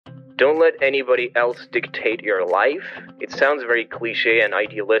Don't let anybody else dictate your life. It sounds very cliche and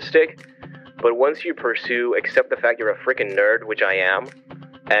idealistic, but once you accept the fact you're a freaking nerd, which I am,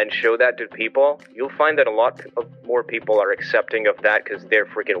 and show that to people, you'll find that a lot of more people are accepting of that because they're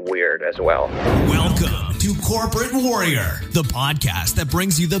freaking weird as well. Welcome to Corporate Warrior, the podcast that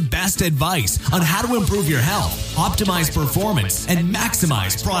brings you the best advice on how to improve your health, optimize performance, and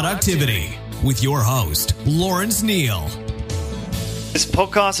maximize productivity. With your host, Lawrence Neal. This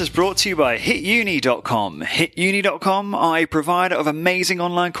podcast is brought to you by HitUni.com. HitUni.com are a provider of amazing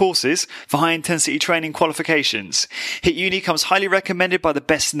online courses for high-intensity training qualifications. HitUni comes highly recommended by the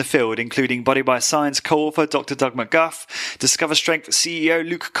best in the field, including Body by Science co-author Dr. Doug McGuff, Discover Strength CEO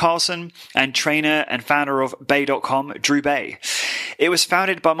Luke Carlson, and trainer and founder of Bay.com, Drew Bay. It was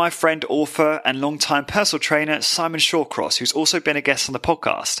founded by my friend, author, and longtime personal trainer Simon Shawcross, who's also been a guest on the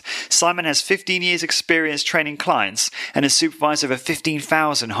podcast. Simon has 15 years experience training clients and has supervised over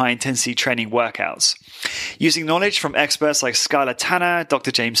 15,000 high-intensity training workouts. Using knowledge from experts like Skylar Tanner,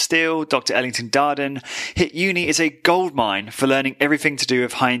 Dr. James Steele, Dr. Ellington Darden, HitUni is a goldmine for learning everything to do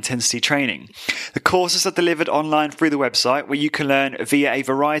with high-intensity training. The courses are delivered online through the website, where you can learn via a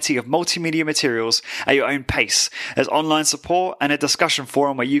variety of multimedia materials at your own pace. There's online support and a discussion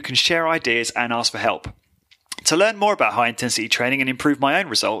forum where you can share ideas and ask for help. To learn more about high-intensity training and improve my own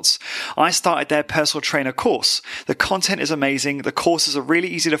results, I started their personal trainer course. The content is amazing, the courses are really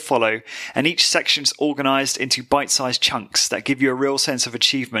easy to follow, and each section is organized into bite-sized chunks that give you a real sense of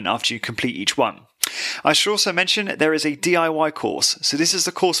achievement after you complete each one. I should also mention there is a DIY course, so this is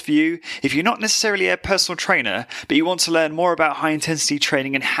the course for you if you're not necessarily a personal trainer, but you want to learn more about high-intensity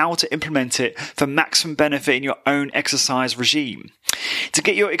training and how to implement it for maximum benefit in your own exercise regime. To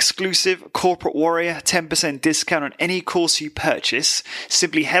get your exclusive Corporate Warrior 10% discount on any course you purchase,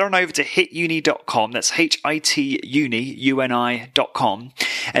 simply head on over to hituni.com, that's HITUNI.com,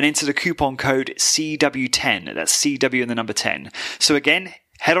 and enter the coupon code CW10, that's CW and the number 10. So again,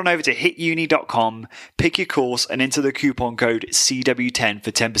 head on over to hituni.com, pick your course, and enter the coupon code CW10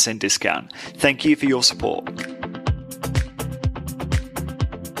 for 10% discount. Thank you for your support.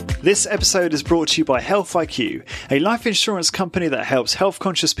 This episode is brought to you by Health IQ, a life insurance company that helps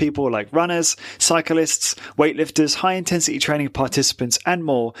health-conscious people like runners, cyclists, weightlifters, high-intensity training participants, and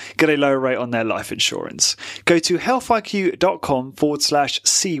more get a low rate on their life insurance. Go to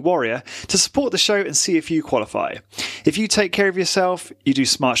healthiq.com/CWarrior to support the show and see if you qualify. If you take care of yourself, you do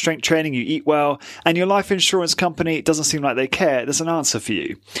smart strength training, you eat well, and your life insurance company doesn't seem like they care, there's an answer for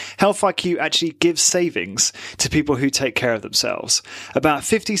you. Health IQ actually gives savings to people who take care of themselves. About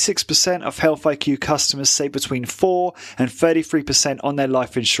 56% of Health IQ customers save between 4 and 33% on their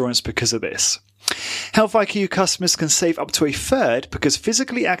life insurance because of this. Health IQ customers can save up to a third because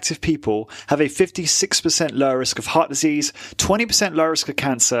physically active people have a 56% lower risk of heart disease, 20% lower risk of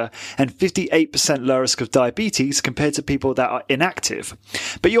cancer, and 58% lower risk of diabetes compared to people that are inactive.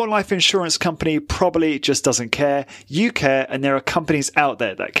 But your life insurance company probably just doesn't care. You care, and there are companies out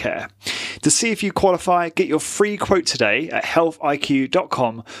there that care. To see if you qualify, get your free quote today at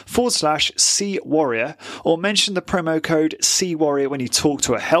healthiq.com/CWarrior or mention the promo code CWarrior when you talk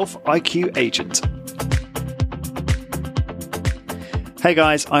to a Health IQ agent. Hey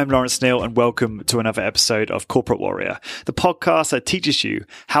guys, I'm Lawrence Neal and welcome to another episode of Corporate Warrior, the podcast that teaches you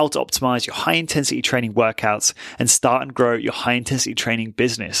how to optimize your high-intensity training workouts and start and grow your high-intensity training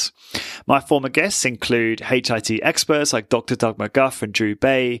business. My former guests include HIT experts like Dr. Doug McGuff and Drew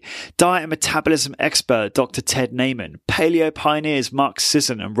Bay, diet and metabolism expert Dr. Ted Naiman, paleo pioneers Mark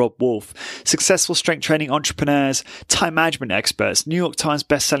Sisson and Rob Wolf, successful strength training entrepreneurs, time management experts, New York Times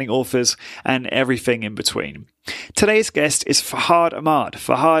bestselling authors, and everything in between. Today's guest is Fahad Ahmad.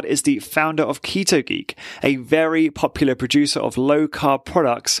 Fahad is the founder of KetoGeek, a very popular producer of low-carb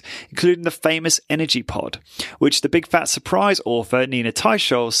products, including the famous Energy Pod, which the Big Fat Surprise author Nina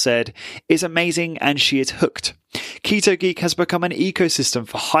Teicholz said is amazing and she is hooked. KetoGeek has become an ecosystem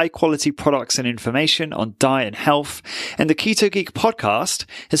for high-quality products and information on diet and health, and the KetoGeek podcast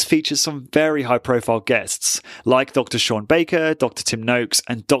has featured some very high-profile guests, like Dr. Sean Baker, Dr. Tim Noakes,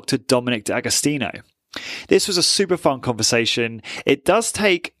 and Dr. Dominic D'Agostino. This was a super fun conversation. It does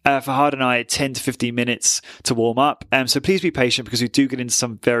take Fahad and I 10 to 15 minutes to warm up, so please be patient because we do get into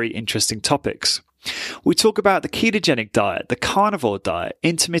some very interesting topics. We talk about the ketogenic diet, the carnivore diet,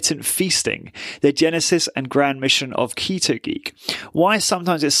 intermittent feasting, the genesis and grand mission of KetoGeek, why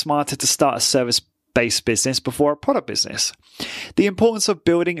sometimes it's smarter to start a service based business before a product business. The importance of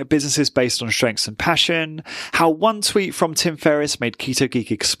building a businesses based on strengths and passion, how one tweet from Tim Ferriss made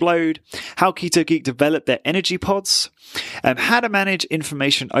KetoGeek explode, how KetoGeek developed their energy pods, how to manage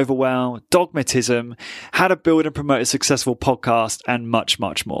information overwhelm, dogmatism, how to build and promote a successful podcast, and much,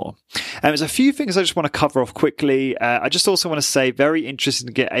 much more. There's a few things I just want to cover off quickly. I just also want to say, very interesting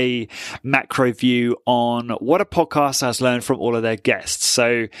to get a macro view on what a podcaster has learned from all of their guests.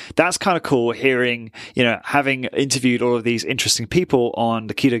 So that's kind of cool hearing, having interviewed all of these interesting people on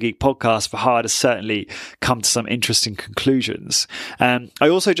the KetoGeek podcast. Fahad has certainly come to some interesting conclusions. I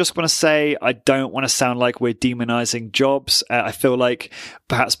also just want to say, I don't want to sound like we're demonizing jobs. I feel like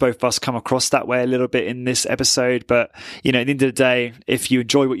perhaps both of us come across that way a little bit in this episode, but at the end of the day, if you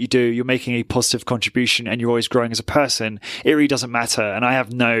enjoy what you do, you're making a positive contribution and you're always growing as a person, it really doesn't matter. And I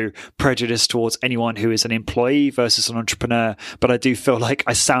have no prejudice towards anyone who is an employee versus an entrepreneur, but I do feel like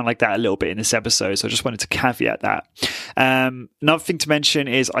I sound like that a little bit in this episode. So I just wanted to caveat that. Another thing to mention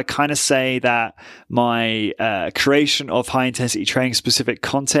is I kind of say that my creation of high intensity training specific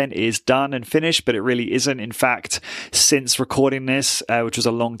content is done and finished, but it really isn't. In fact, since recording this, which was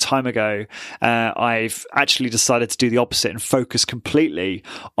a long time ago, I've actually decided to do the opposite and focus completely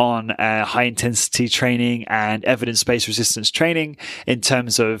on high intensity training and evidence-based resistance training in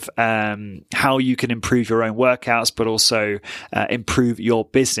terms of how you can improve your own workouts, but also improve your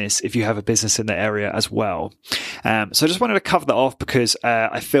business if you have a business in the area as well. So I just wanted to cover that off because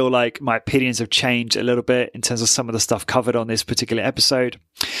I feel like my opinions have changed a little bit in terms of some of the stuff covered on this particular episode.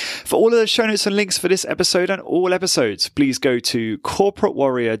 For all of the show notes and links for this episode and all episodes, please go to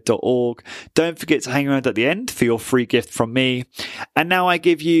corporatewarrior.org. Don't forget to hang around at the end for your free gift from me. And now I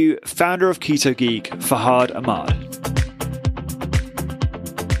give you founder of KetoGeek, Fahad Ahmad.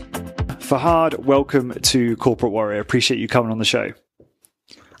 Fahad, welcome to Corporate Warrior. Appreciate you coming on the show.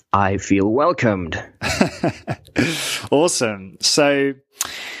 I feel welcomed. Awesome. So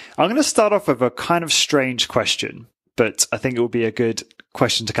I'm going to start off with a kind of strange question, but I think it will be a good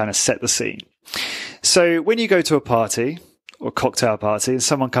question to kind of set the scene. So when you go to a party or cocktail party and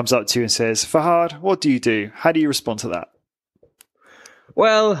someone comes up to you and says, Fahad, what do you do? How do you respond to that?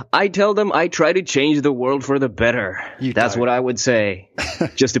 Well, I tell them I try to change the world for the better. That's what I would say,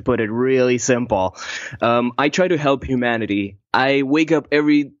 just to put it really simple. I try to help humanity. I wake up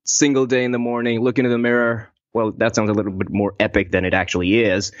every single day in the morning, look into the mirror. Well, that sounds a little bit more epic than it actually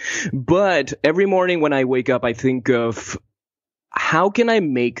is. But every morning when I wake up, I think of how can I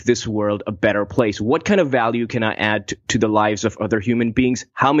make this world a better place? What kind of value can I add to the lives of other human beings?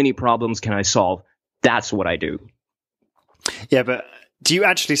 How many problems can I solve? That's what I do. Yeah, but do you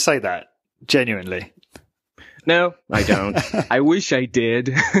actually say that genuinely? No, I don't. I wish I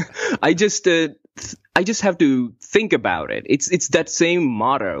did. I just have to think about it. It's that same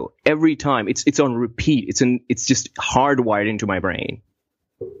motto every time. It's on repeat. It's just hardwired into my brain.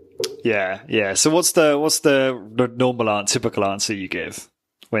 Yeah. So what's the normal typical answer you give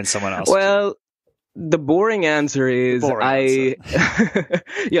when someone asks? Well, the boring answer is the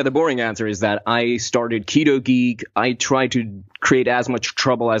boring answer is that I started KetoGeek. I try to create as much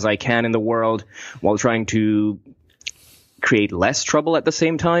trouble as I can in the world while trying to create less trouble at the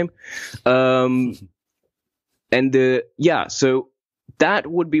same time. So that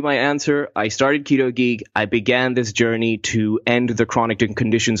would be my answer. I started KetoGeek. I began this journey to end the chronic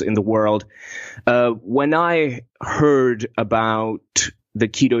conditions in the world. When I heard about the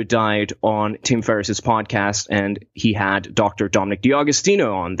keto diet on Tim Ferriss's podcast, and he had Dr. Dominic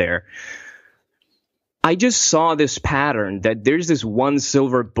D'Agostino on there, I just saw this pattern that there's this one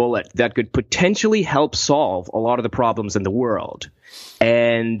silver bullet that could potentially help solve a lot of the problems in the world.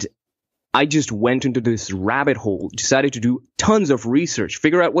 And I just went into this rabbit hole, decided to do tons of research,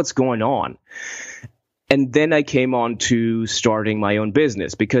 figure out what's going on. And then I came on to starting my own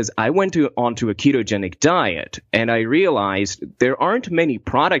business because I went onto a ketogenic diet and I realized there aren't many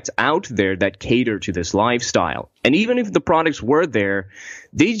products out there that cater to this lifestyle. And even if the products were there,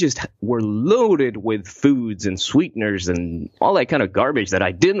 they just were loaded with foods and sweeteners and all that kind of garbage that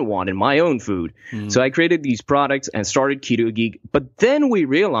I didn't want in my own food. So I created these products and started KetoGeek. But then we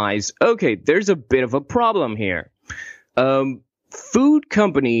realized, okay, there's a bit of a problem here. Food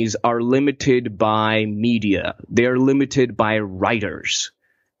companies are limited by media. They are limited by writers.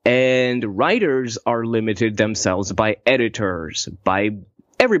 And writers are limited themselves by editors, by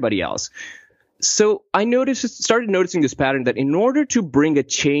everybody else. So I started noticing this pattern that in order to bring a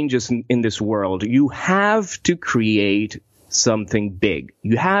change in this world, you have to create something big.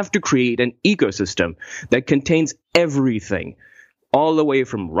 You have to create an ecosystem that contains everything, all the way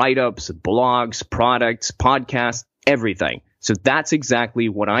from write-ups, blogs, products, podcasts, everything. So that's exactly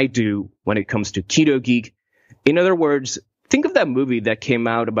what I do when it comes to KetoGeek. In other words, think of that movie that came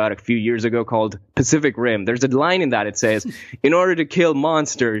out about a few years ago called Pacific Rim. There's a line in that. It says, in order to kill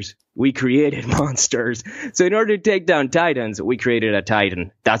monsters, we created monsters. So in order to take down titans, we created a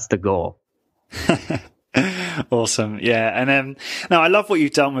titan. That's the goal. Awesome. Yeah. And now I love what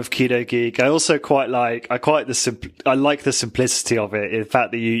you've done with KetoGeek. I also like the simplicity of it. In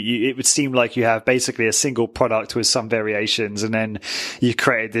fact that it would seem like you have basically a single product with some variations, and then you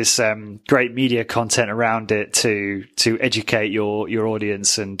created this great media content around it to educate your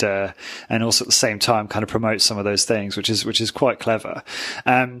audience and also at the same time kind of promote some of those things, which is quite clever.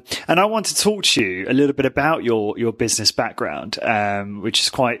 And I want to talk to you a little bit about your business background, which is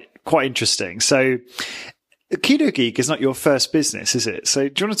quite interesting. So KetoGeek is not your first business, is it? So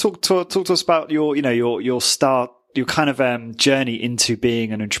do you want to talk to us about your start, your kind of journey into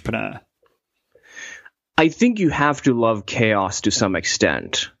being an entrepreneur? I think you have to love chaos to some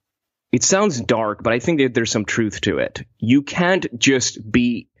extent. It sounds dark, but I think that there's some truth to it. You can't just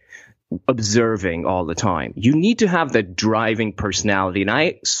be observing all the time. You need to have that driving personality. And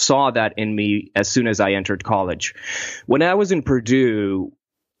I saw that in me as soon as I entered college. When I was in Purdue,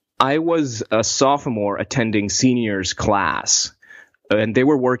 I was a sophomore attending seniors class, and they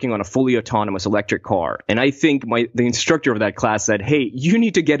were working on a fully autonomous electric car. And I think the instructor of that class said, hey, you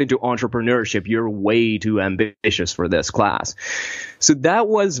need to get into entrepreneurship. You're way too ambitious for this class. So that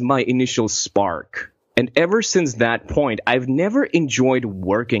was my initial spark. And ever since that point, I've never enjoyed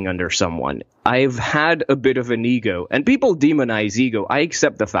working under someone. I've had a bit of an ego, and people demonize ego. I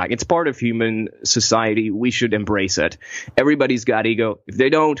accept the fact. It's part of human society. We should embrace it. Everybody's got ego. If they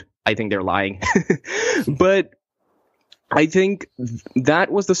don't, I think they're lying. But I think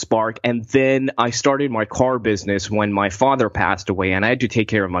that was the spark. And then I started my car business when my father passed away, and I had to take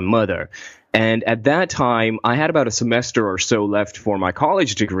care of my mother. And at that time, I had about a semester or so left for my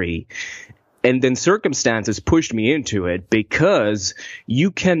college degree. And then circumstances pushed me into it, because you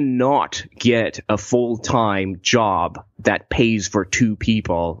cannot get a full-time job that pays for two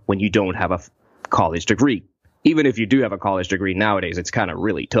people when you don't have a college degree. Even if you do have a college degree nowadays, it's kind of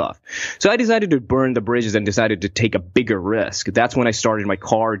really tough. So I decided to burn the bridges and decided to take a bigger risk. That's when I started my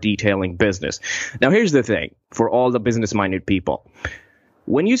car detailing business. Now, here's the thing for all the business-minded people.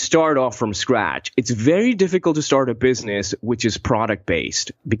 When you start off from scratch, it's very difficult to start a business which is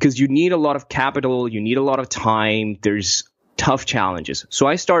product-based, because you need a lot of capital, you need a lot of time, there's tough challenges. So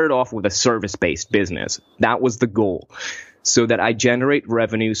I started off with a service-based business. That was the goal, so that I generate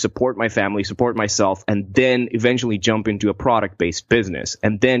revenue, support my family, support myself, and then eventually jump into a product-based business,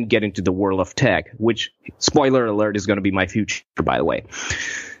 and then get into the world of tech, which, spoiler alert, is going to be my future, by the way.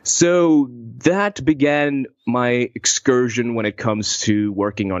 So that began my excursion when it comes to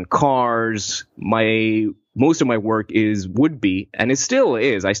working on cars. Most of my work would be, and it still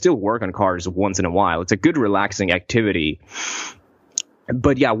is, I still work on cars once in a while. It's a good relaxing activity.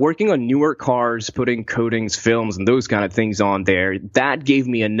 But yeah, working on newer cars, putting coatings, films, and those kind of things on there, that gave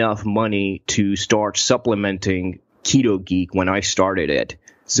me enough money to start supplementing KetoGeek when I started it.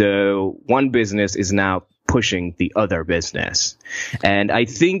 So one business is now pushing the other business. And I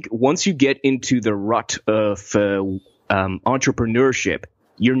think once you get into the rut of entrepreneurship,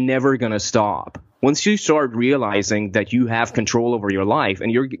 you're never going to stop. Once you start realizing that you have control over your life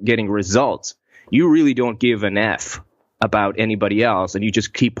and you're getting results, you really don't give an F about anybody else, and you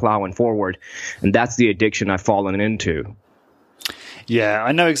just keep plowing forward. And that's the addiction I've fallen into. Yeah,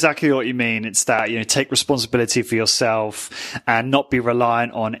 I know exactly what you mean. It's that, take responsibility for yourself and not be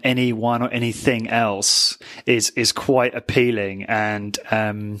reliant on anyone or anything else is quite appealing. And,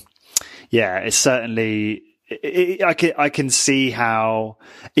 it's certainly, I can see how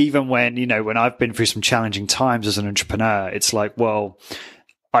even when I've been through some challenging times as an entrepreneur, it's like, well,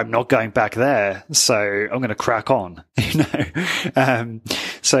 I'm not going back there, so I'm going to crack on,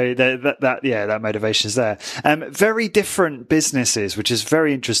 So that motivation is there. Very different businesses, which is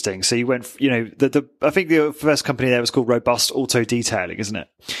very interesting. So you went, I think the first company there was called Robust Auto Detailing, isn't it?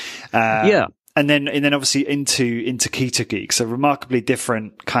 Yeah. And then obviously into KetoGeek. So remarkably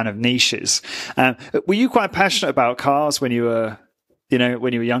different kind of niches. Were you quite passionate about cars when you were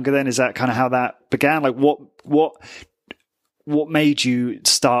younger then? Is that kind of how that began? Like what made you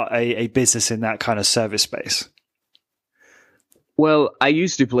start a business in that kind of service space? Well, I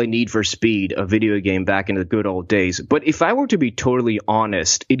used to play Need for Speed, a video game back in the good old days. But if I were to be totally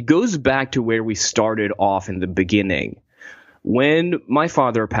honest, it goes back to where we started off in the beginning. When my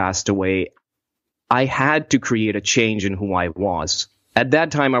father passed away, I had to create a change in who I was. At that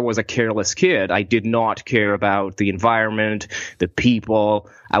time, I was a careless kid. I did not care about the environment, the people.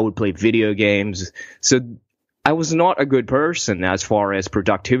 I would play video games. So I was not a good person as far as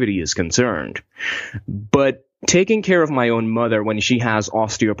productivity is concerned. But taking care of my own mother when she has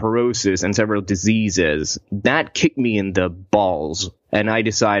osteoporosis and several diseases, that kicked me in the balls. And I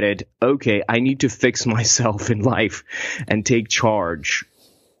decided, okay, I need to fix myself in life and take charge.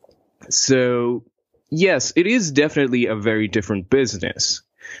 So, yes, it is definitely a very different business.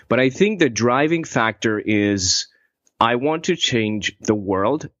 But I think the driving factor is I want to change the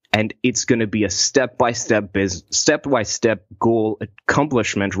world, and it's going to be a step-by-step goal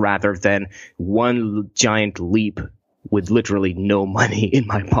accomplishment rather than one giant leap with literally no money in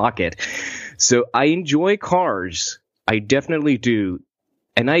my pocket. So I enjoy cars. I definitely do.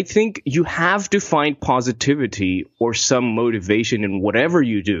 And I think you have to find positivity or some motivation in whatever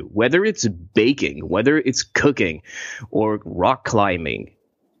you do, whether it's baking, whether it's cooking or rock climbing.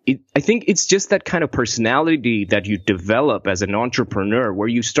 I think it's just that kind of personality that you develop as an entrepreneur where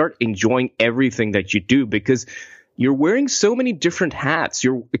you start enjoying everything that you do because you're wearing so many different hats.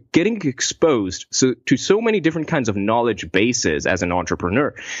 You're getting exposed to so many different kinds of knowledge bases as an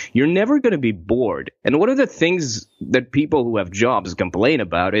entrepreneur. You're never going to be bored. And one of the things that people who have jobs complain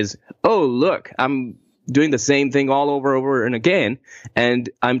about is, oh, look, I'm doing the same thing all over and again, and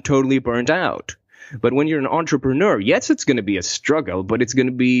I'm totally burnt out. But when you're an entrepreneur, yes, it's going to be a struggle, but it's going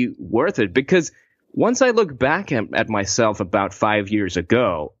to be worth it because once I look back at myself about 5 years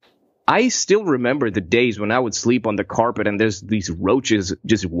ago, I still remember the days when I would sleep on the carpet and there's these roaches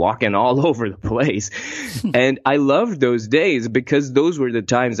just walking all over the place. And I loved those days because those were the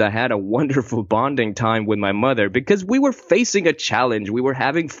times I had a wonderful bonding time with my mother because we were facing a challenge. We were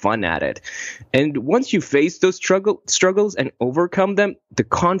having fun at it. And once you face those struggles and overcome them, the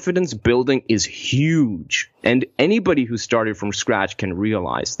confidence building is huge. And anybody who started from scratch can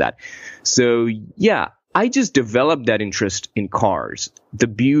realize that. So, yeah. I just developed that interest in cars, the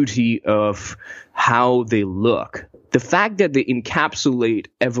beauty of how they look, the fact that they encapsulate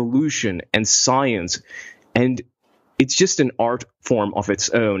evolution and science, and it's just an art form of its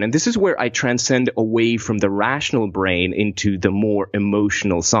own. And this is where I transcend away from the rational brain into the more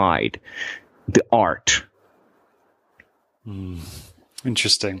emotional side, the art.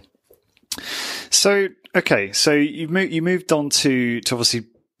 Interesting. So, okay, so you moved on to obviously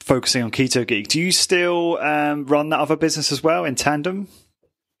focusing on KetoGeek. Do you still run that other business as well in tandem?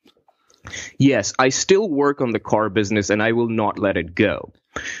 Yes, I still work on the car business and I will not let it go.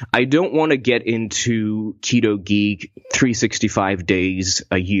 I don't want to get into KetoGeek 365 days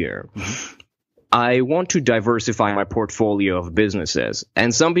a year. Mm-hmm. I want to diversify my portfolio of businesses.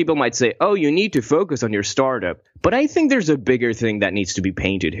 And some people might say, oh, you need to focus on your startup. But I think there's a bigger thing that needs to be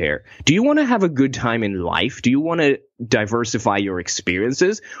painted here. Do you want to have a good time in life? Do you want to diversify your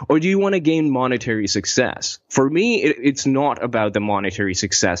experiences? Or do you want to gain monetary success? For me, it's not about the monetary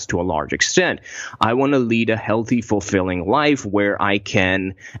success to a large extent. I want to lead a healthy, fulfilling life where I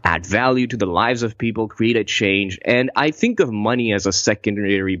can add value to the lives of people, create a change. And I think of money as a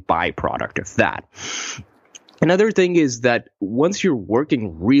secondary byproduct of that. Another thing is that once you're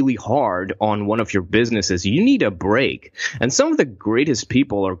working really hard on one of your businesses, you need a break. And some of the greatest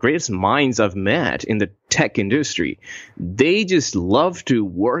people or greatest minds I've met in the tech industry, they just love to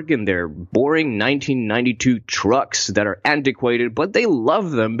work in their boring 1992 trucks that are antiquated, but they love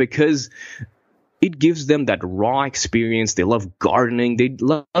them because it gives them that raw experience. They love gardening. They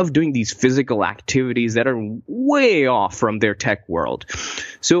love doing these physical activities that are way off from their tech world.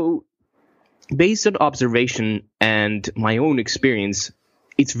 So based on observation and my own experience,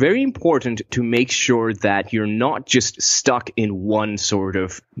 it's very important to make sure that you're not just stuck in one sort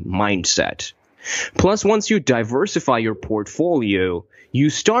of mindset. Plus, once you diversify your portfolio, you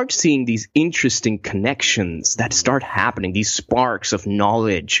start seeing these interesting connections that start happening, these sparks of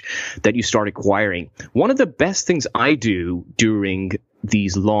knowledge that you start acquiring. One of the best things I do during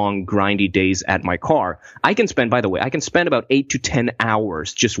these long, grindy days at my car, I can spend about 8 to 10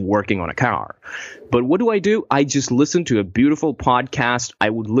 hours just working on a car. But what do? I just listen to a beautiful podcast. I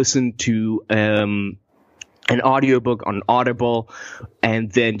would listen to an audiobook on Audible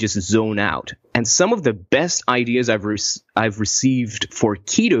and then just zone out. And some of the best ideas I've received for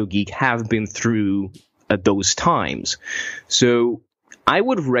KetoGeek have been through those times. So I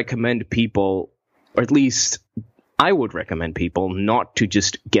would recommend people, or at least I would recommend people not to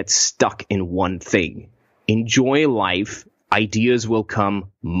just get stuck in one thing. Enjoy life. Ideas will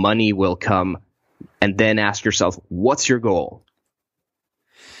come. Money will come. And then ask yourself, what's your goal?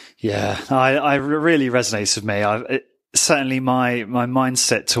 Yeah, I really resonates with me. Certainly my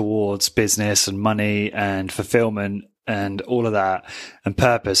mindset towards business and money and fulfillment and all of that and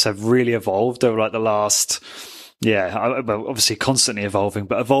purpose have really evolved over like the last Yeah, well, obviously constantly evolving,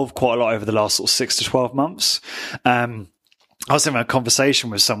 but evolved quite a lot over the last sort of 6 to 12 months. I was having a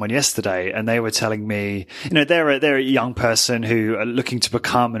conversation with someone yesterday, and they were telling me, they're a young person who are looking to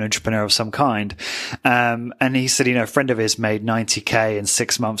become an entrepreneur of some kind. And he said, a friend of his made 90K in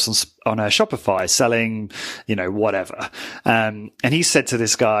 6 months on a Shopify selling, whatever. And he said to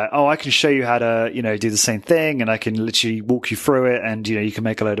this guy, "Oh, I can show you how to, do the same thing, and I can literally walk you through it, and, you can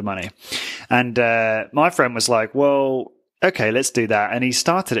make a load of money." And, my friend was like, "Well, okay, let's do that." And he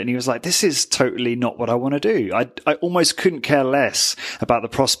started it, and he was like, "This is totally not what I want to do. I almost couldn't care less about the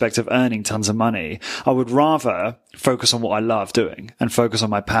prospect of earning tons of money. I would rather focus on what I love doing and focus on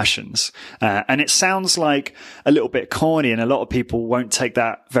my passions." And it sounds like a little bit corny, and a lot of people won't take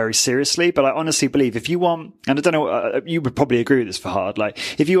that very seriously. But I honestly believe if you want, and I don't know, you would probably agree with this, Fahad, like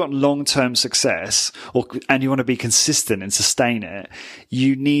if you want long-term success and you want to be consistent and sustain it,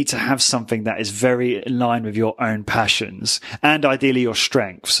 you need to have something that is very in line with your own passions and ideally your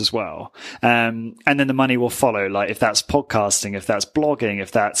strengths as well. And then the money will follow. Like if that's podcasting, if that's blogging,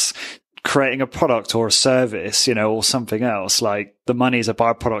 if that's creating a product or a service, or something else, like the money is a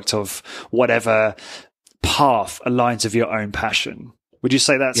byproduct of whatever path aligns with your own passion. Would you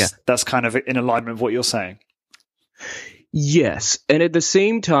say that's kind of in alignment with what you're saying? Yes. And at the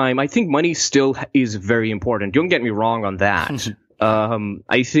same time, I think money still is very important. Don't get me wrong on that.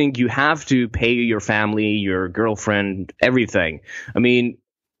 I think you have to pay your family, your girlfriend, everything. I mean,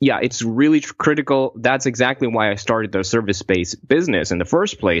 yeah, it's really critical. That's exactly why I started the service-based business in the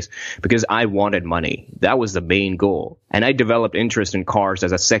first place, because I wanted money. That was the main goal. And I developed interest in cars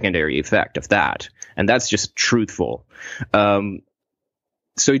as a secondary effect of that. And that's just truthful.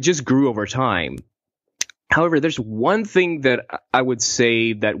 So it just grew over time. However, there's one thing that I would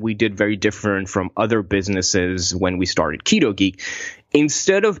say that we did very different from other businesses when we started KetoGeek.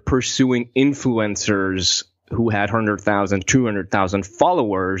 Instead of pursuing influencers who had 100,000, 200,000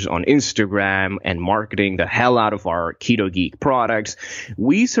 followers on Instagram and marketing the hell out of our KetoGeek products,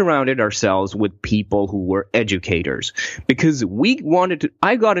 we surrounded ourselves with people who were educators, because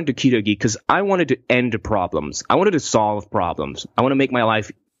I got into KetoGeek because I wanted to end problems. I wanted to solve problems. I want to make my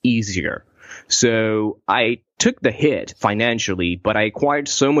life easier. So I took the hit financially, but I acquired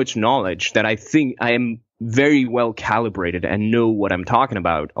so much knowledge that I think I am very well calibrated and know what I'm talking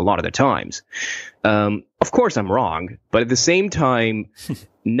about a lot of the times. Of course, I'm wrong, but at the same time,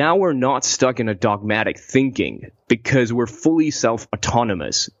 now we're not stuck in a dogmatic thinking because we're fully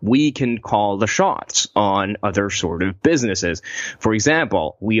self-autonomous. We can call the shots on other sort of businesses. For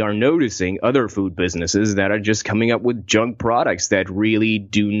example, we are noticing other food businesses that are just coming up with junk products that really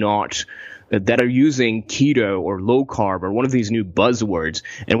do not that are using keto or low carb or one of these new buzzwords.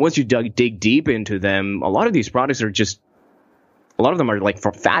 And once you dig deep into them, a lot of these products are a lot of them are like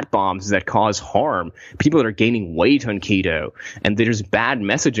for fat bombs that cause harm. People that are gaining weight on keto, and there's bad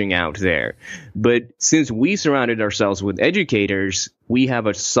messaging out there. But since we surrounded ourselves with educators, we have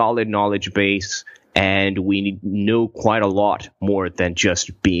a solid knowledge base, and we know quite a lot more than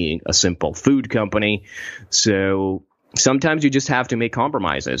just being a simple food company. So sometimes you just have to make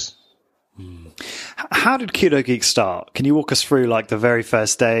compromises. How did KetoGeek start? Can you walk us through like the very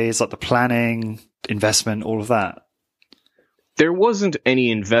first days, like the planning, investment, all of that? There wasn't any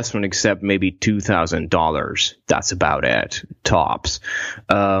investment except maybe $2,000. That's about it, tops.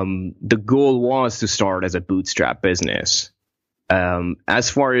 The goal was to start as a bootstrap business. As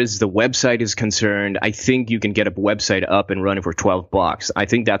far as the website is concerned, I think you can get a website up and running for $12. I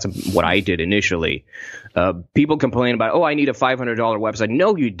think that's what I did initially. People complain about, I need a $500 website.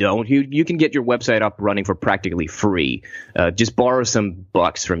 No, you don't. You can get your website up running for practically free. Just borrow some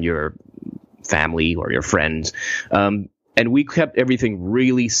bucks from your family or your friends. And we kept everything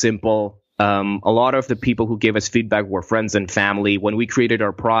really simple. A lot of the people who gave us feedback were friends and family. When we created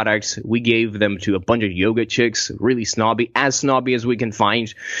our products, we gave them to a bunch of yoga chicks, really snobby as we can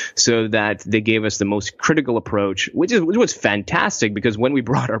find, so that they gave us the most critical approach, which was fantastic, because when we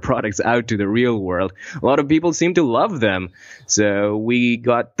brought our products out to the real world, a lot of people seemed to love them. So we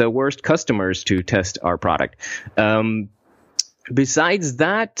got the worst customers to test our product. Besides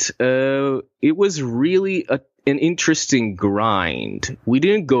that, it was really an interesting grind. We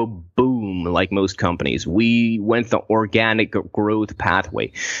didn't go boom like most companies. We went the organic growth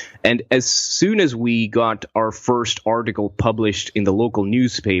pathway. And as soon as we got our first article published in the local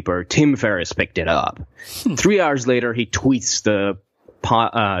newspaper, Tim Ferriss picked it up. 3 hours later, he tweets the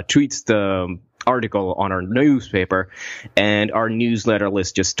article on our newspaper, and our newsletter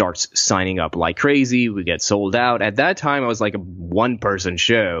list just starts signing up like crazy. We get sold out. At that time, I was like a one-person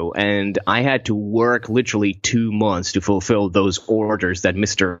show, and I had to work literally 2 months to fulfill those orders that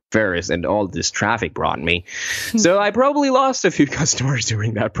Mr. Ferris and all this traffic brought me. So I probably lost a few customers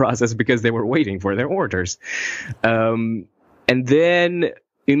during that process because they were waiting for their orders. And then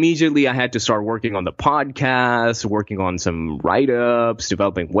immediately I had to start working on the podcast, working on some write-ups,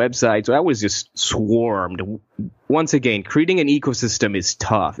 developing websites. So I was just swarmed. Once again, creating an ecosystem is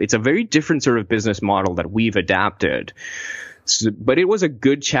tough. It's a very different sort of business model that we've adapted. But it was a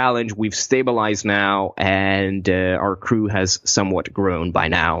good challenge. We've stabilized now, and our crew has somewhat grown by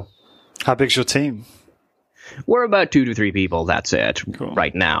now. How big's your team? We're about 2 to 3 people. That's it. Cool.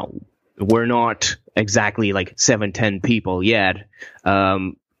 Right now. We're not exactly like 7-10 people yet.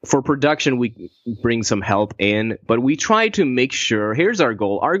 For production, we bring some help in, but we try to make sure, here's our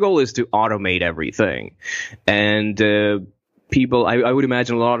goal. Our goal is to automate everything. And people, I would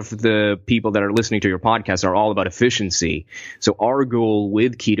imagine a lot of the people that are listening to your podcast are all about efficiency. So our goal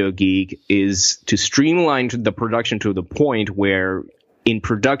with KetoGeek is to streamline the production to the point where in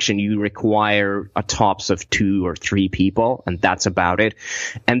production, you require a tops of 2 or 3 people, and that's about it.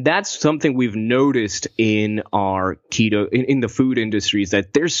 And that's something we've noticed in our in the food industry, is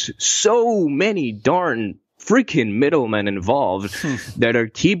that there's so many darn freaking middlemen involved that are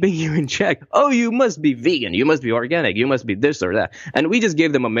keeping you in check. Oh, you must be vegan. You must be organic. You must be this or that. And we just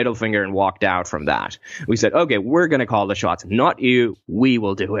gave them a middle finger and walked out from that. We said, okay, we're going to call the shots. Not you. We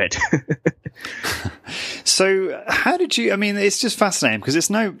will do it. So how did you, I mean, it's just fascinating because it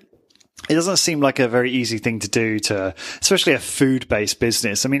doesn't seem like a very easy thing to do, especially a food-based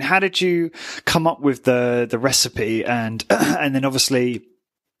business. I mean, how did you come up with the recipe and then obviously,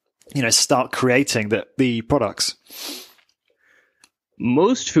 start creating the products?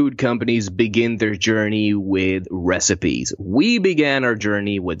 Most food companies begin their journey with recipes. We began our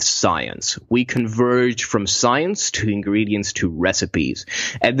journey with science. We converged from science to ingredients to recipes.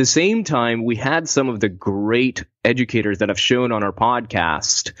 At the same time, we had some of the great educators that have shown on our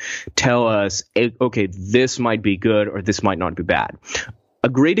podcast tell us, okay, this might be good or this might not be bad. A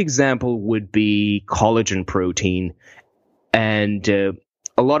great example would be collagen protein. And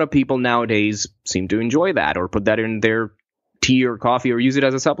a lot of people nowadays seem to enjoy that or put that in their tea or coffee or use it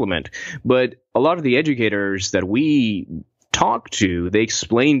as a supplement. But a lot of the educators that we talk to, they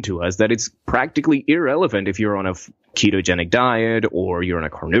explain to us that it's practically irrelevant if you're on a ketogenic diet or you're on a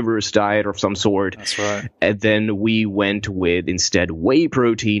carnivorous diet of some sort. That's right. And then we went with instead whey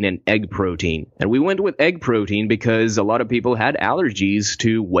protein and egg protein. And we went with egg protein because a lot of people had allergies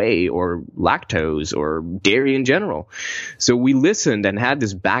to whey or lactose or dairy in general. So we listened and had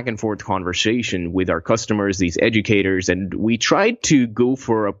this back and forth conversation with our customers, these educators, and we tried to go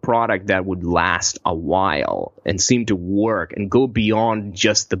for a product that would last a while and seem to work and go beyond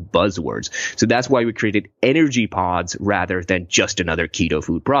just the buzzwords. So that's why we created energy pods rather than just another keto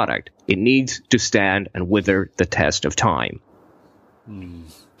food product. It needs to stand and wither the test of time. And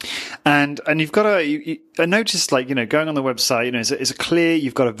you've got I noticed, going on the website, it's clear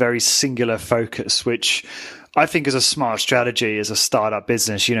you've got a very singular focus, which I think is a smart strategy as a startup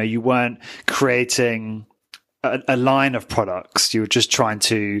business. You weren't creating a line of products. You were just trying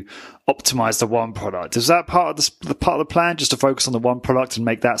to optimize the one product. Is that part of the plan, just to focus on the one product and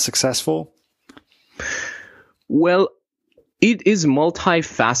make that successful? Well, it is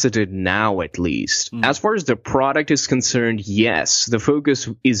multifaceted now, at least. As far as the product is concerned, yes, the focus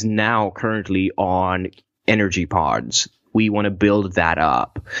is now currently on energy pods. We want to build that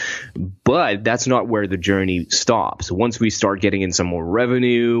up. But that's not where the journey stops. Once we start getting in some more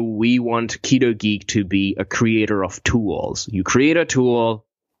revenue, we want KetoGeek to be a creator of tools. You create a tool,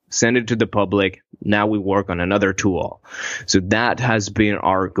 send it to the public. Now we work on another tool. So that has been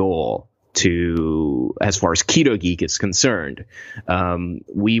our goal. As far as KetoGeek is concerned,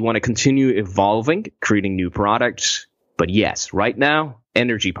 we want to continue evolving, creating new products. But yes, right now,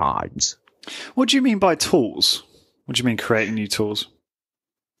 energy pods. What do you mean by tools? What do you mean creating new tools?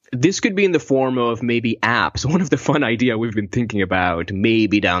 This could be in the form of maybe apps. One of the fun idea we've been thinking about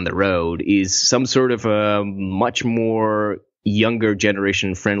maybe down the road is some sort of a much more younger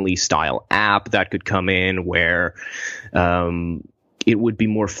generation friendly style app that could come in where it would be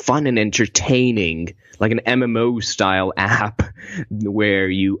more fun and entertaining, like an MMO style app where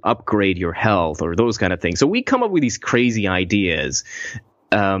you upgrade your health or those kind of things. So we come up with these crazy ideas.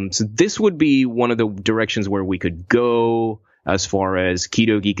 So this would be one of the directions where we could go as far as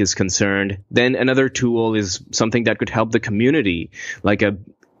KetoGeek is concerned. Then another tool is something that could help the community, like a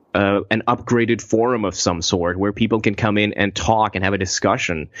an upgraded forum of some sort where people can come in and talk and have a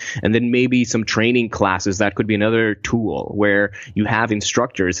discussion. And then maybe some training classes. That could be another tool where you have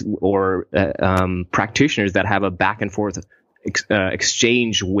instructors or practitioners that have a back and forth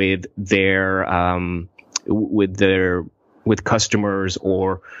exchange with with customers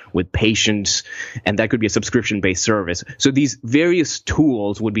or with patients, and that could be a subscription-based service. So these various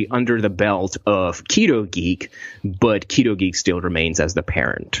tools would be under the belt of KetoGeek, but KetoGeek still remains as the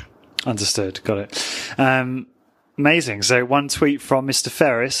parent. Understood. Got it. Amazing. So one tweet from Mr.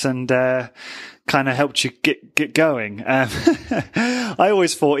 Ferris and kind of helped you get going. I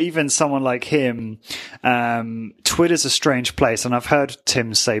always thought even someone like him, Twitter's a strange place. And I've heard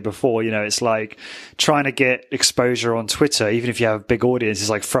Tim say before, it's like trying to get exposure on Twitter, even if you have a big audience, is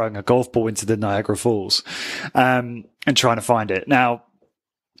like throwing a golf ball into the Niagara Falls, and trying to find it. Now,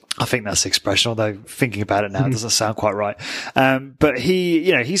 I think that's the expression, although thinking about it now, it doesn't sound quite right. But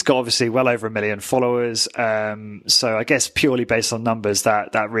he's got obviously well over 1 million followers. So I guess purely based on numbers,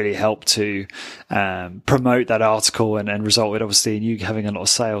 that really helped to promote that article and resulted obviously in you having a lot of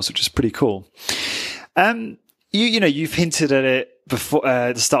sales, which is pretty cool. You've hinted at it before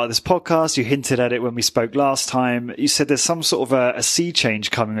the start of this podcast. You hinted at it when we spoke last time. You said there's some sort of a sea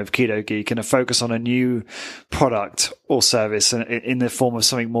change coming with KetoGeek and a focus on a new product or service in the form of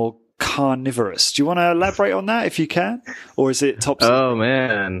something more carnivorous. Do you want to elaborate on that if you can? Or is it top secret? Oh,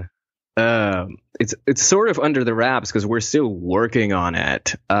 man. It's sort of under the wraps because we're still working on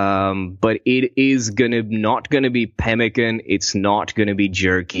it. But it is not gonna be pemmican. It's not gonna be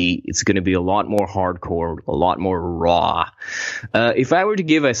jerky. It's gonna be a lot more hardcore, a lot more raw. If I were to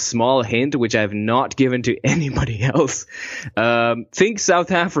give a small hint, which I've not given to anybody else, think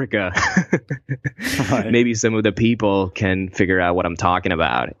South Africa. Right. Maybe some of the people can figure out what I'm talking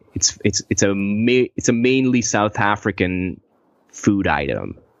about. It's a mainly South African food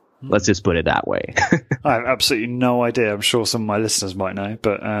item. Let's just put it that way. I have absolutely no idea. I'm sure some of my listeners might know,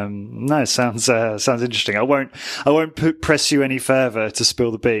 but no, it sounds interesting. I won't press you any further to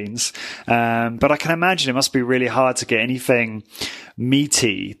spill the beans. But I can imagine it must be really hard to get anything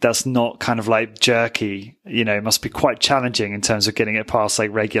meaty that's not kind of like jerky. It must be quite challenging in terms of getting it past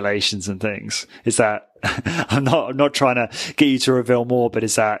like regulations and things. Is that? I'm not trying to get you to reveal more, but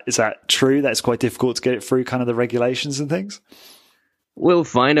is that true? That's quite difficult to get it through kind of the regulations and things. We'll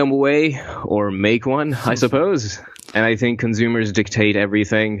find a way or make one, I suppose. And I think consumers dictate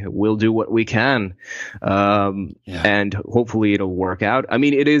everything. We'll do what we can. And hopefully it'll work out. I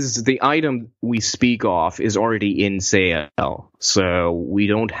mean, the item we speak of is already in sale. So we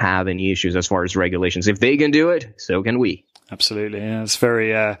don't have any issues as far as regulations. If they can do it, so can we. Absolutely. Yeah, it's a very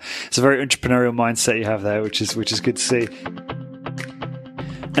entrepreneurial mindset you have there, which is good to see.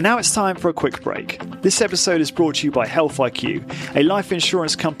 And now it's time for a quick break. This episode is brought to you by Health IQ, a life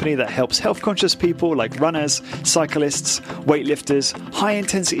insurance company that helps health-conscious people like runners, cyclists, weightlifters,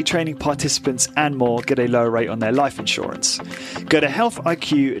 high-intensity training participants, and more get a lower rate on their life insurance. Go to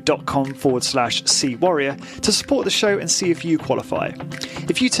healthiq.com/cwarrior to support the show and see if you qualify.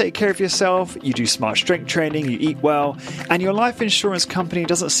 If you take care of yourself, you do smart strength training, you eat well, and your life insurance company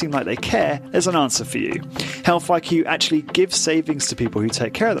doesn't seem like they care, there's an answer for you. Health IQ actually gives savings to people who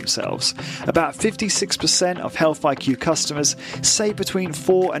take care of themselves. About 56% of Health IQ customers save between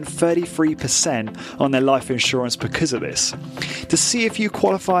 4 and 33% on their life insurance because of this. To see if you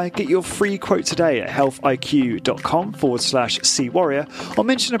qualify, get your free quote today at healthiq.com/cwarrior or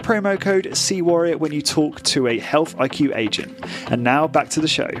mention a promo code cwarrior when you talk to a Health IQ agent. And now back to the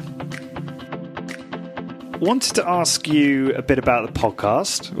show. Wanted to ask you a bit about the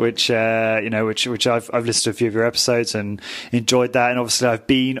podcast, which I've listened to a few of your episodes and enjoyed that. And obviously I've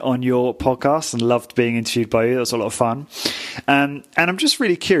been on your podcast and loved being interviewed by you. That was a lot of fun. And I'm just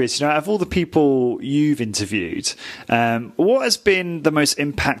really curious, out of all the people you've interviewed, what has been the most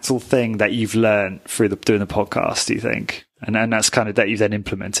impactful thing that you've learned through doing the podcast, do you think? And that's kind of that you've then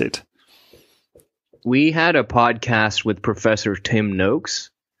implemented. We had a podcast with Professor Tim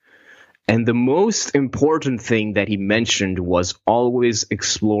Noakes. And the most important thing that he mentioned was always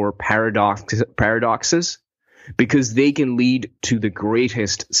explore paradoxes because they can lead to the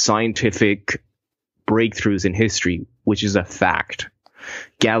greatest scientific breakthroughs in history, which is a fact.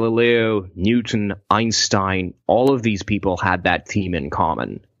 Galileo, Newton, Einstein, all of these people had that theme in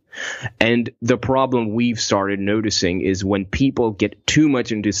common. And the problem we've started noticing is when people get too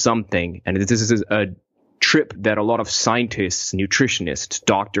much into something, and this is a trip that a lot of scientists, nutritionists,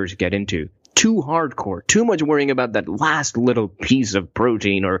 doctors get into. Too hardcore, too much worrying about that last little piece of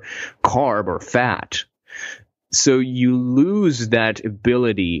protein or carb or fat. So you lose that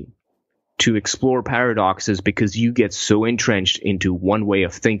ability to explore paradoxes because you get so entrenched into one way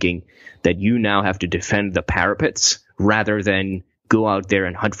of thinking that you now have to defend the parapets rather than go out there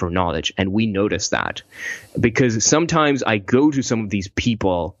and hunt for knowledge. And we notice that because sometimes I go to some of these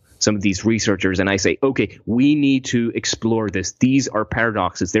people, some of these researchers, and I say, okay, we need to explore this. These are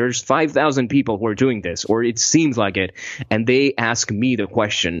paradoxes. There's 5,000 people who are doing this, or it seems like it. And they ask me the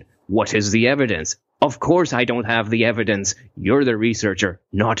question, what is the evidence? Of course, I don't have the evidence. You're the researcher,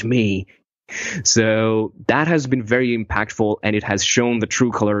 not me. So that has been very impactful, and it has shown the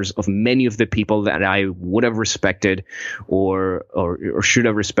true colors of many of the people that I would have respected or should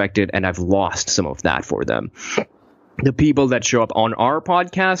have respected, and I've lost some of that for them. The people that show up on our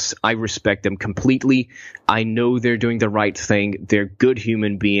podcasts, I respect them completely. I know they're doing the right thing. They're good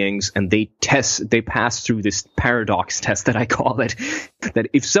human beings, and they pass through this paradox test that I call it, that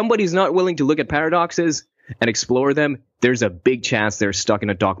if somebody's not willing to look at paradoxes and explore them, there's a big chance they're stuck in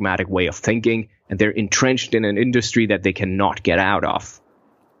a dogmatic way of thinking, and they're entrenched in an industry that they cannot get out of.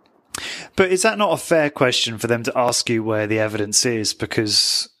 But is that not a fair question for them to ask you where the evidence is?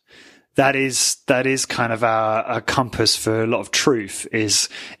 Because that is kind of our compass for a lot of truth is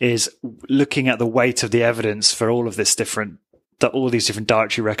looking at the weight of the evidence for all these different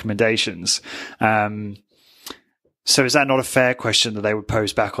dietary recommendations. So is that not a fair question that they would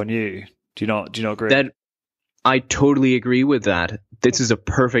pose back on you? Do you not agree? I totally agree with that. This is a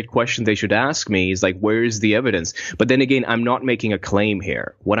perfect question they should ask me, is like, where is the evidence? But then again, I'm not making a claim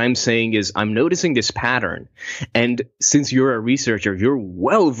here. What I'm saying is I'm noticing this pattern. And since you're a researcher, you're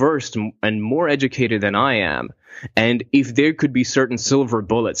well versed and more educated than I am. And if there could be certain silver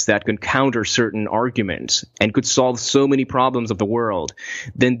bullets that could counter certain arguments and could solve so many problems of the world,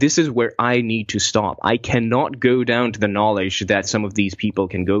 then this is where I need to stop. I cannot go down to the knowledge that some of these people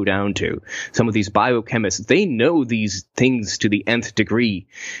can go down to. Some of these biochemists, they know these things to the nth degree.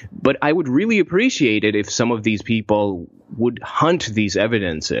 But I would really appreciate it if some of these people would hunt these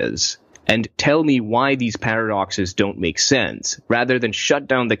evidences and tell me why these paradoxes don't make sense, rather than shut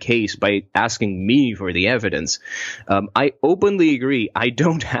down the case by asking me for the evidence. I openly agree. I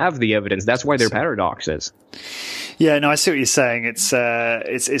don't have the evidence. That's why they're paradoxes. Yeah, no, I see what you're saying. It's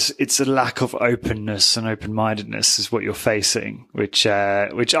a lack of openness and open-mindedness is what you're facing, which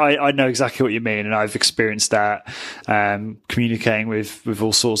I know exactly what you mean, and I've experienced that communicating with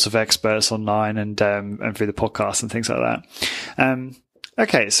all sorts of experts online and through the podcast and things like that.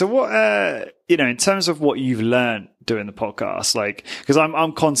 Okay, so what in terms of what you've learned doing the podcast, like, because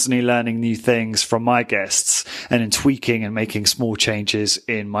I'm constantly learning new things from my guests and then tweaking and making small changes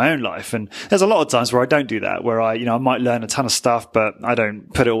in my own life. And there's a lot of times where I don't do that, where I might learn a ton of stuff, but I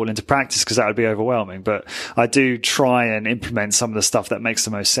don't put it all into practice because that would be overwhelming. But I do try and implement some of the stuff that makes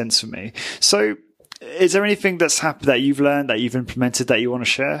the most sense for me. So is there anything that's happened that you've learned, that you've implemented, that you want to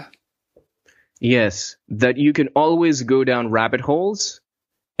share? Yes, that you can always go down rabbit holes,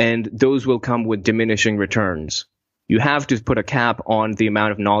 and those will come with diminishing returns. You have to put a cap on the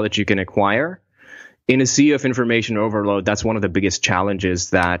amount of knowledge you can acquire. In a sea of information overload, that's one of the biggest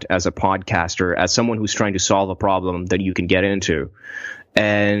challenges that, as a podcaster, as someone who's trying to solve a problem, that you can get into.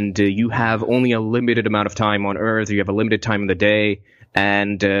 And you have only a limited amount of time on Earth. You have a limited time in the day.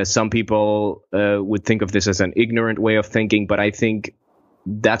 And some people would think of this as an ignorant way of thinking, but I think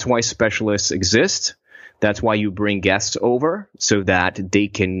that's why specialists exist. That's why you bring guests over, so that they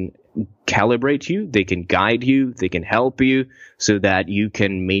can calibrate you, they can guide you, they can help you, so that you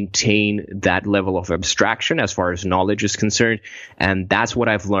can maintain that level of abstraction as far as knowledge is concerned. And that's what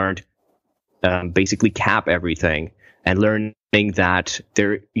I've learned. Basically cap everything and learning that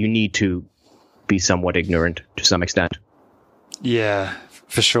you need to be somewhat ignorant to some extent. Yeah,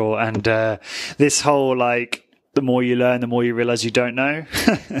 for sure. And this whole, like, the more you learn, the more you realize you don't know.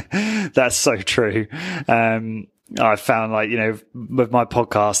 That's so true. I found, like, with my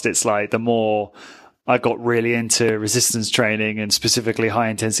podcast, it's like the more I got really into resistance training and specifically high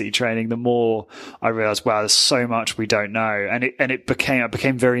intensity training, the more I realized, wow, there's so much we don't know. And I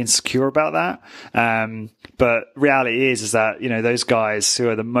became very insecure about that. But reality is that, those guys who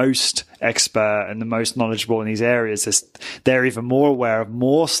are the most expert and the most knowledgeable in these areas, they're even more aware of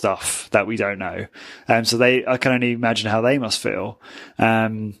more stuff that we don't know. So I can only imagine how they must feel.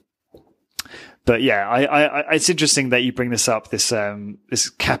 But yeah, it's interesting that you bring this up, this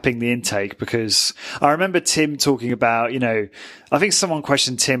capping the intake, because I remember Tim talking about, I think someone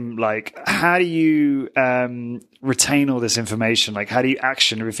questioned Tim, like, how do you retain all this information? Like, how do you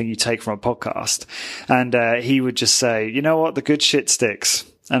action everything you take from a podcast? And he would just say, you know what, the good shit sticks.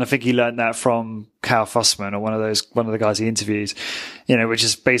 And I think he learned that from Cal Fussman, or one of the guys he interviews, which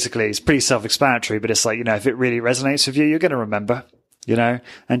is basically, it's pretty self-explanatory, but it's like, if it really resonates with you, you're going to remember.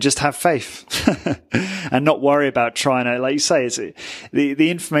 and just have faith and not worry about trying to, like you say, it's the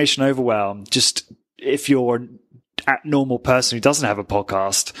information overwhelm. Just if you're a normal person who doesn't have a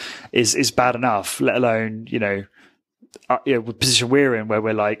podcast is bad enough, let alone, the position we're in where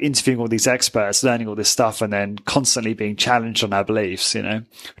we're like interviewing all these experts, learning all this stuff, and then constantly being challenged on our beliefs,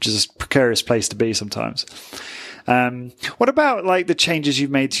 which is a precarious place to be sometimes. What about like the changes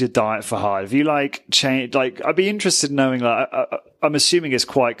you've made to your diet, Fahad? Have you like changed? Like, I'd be interested in knowing. Like, I'm assuming it's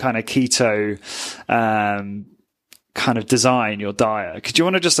quite kind of keto, kind of design your diet. Could you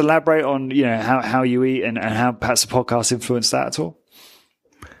want to just elaborate on how you eat and how perhaps the podcast influenced that at all?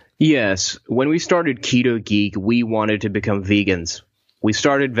 Yes, when we started KetoGeek, we wanted to become vegans. We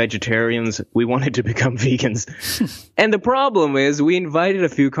started vegetarians. We wanted to become vegans. And the problem is we invited a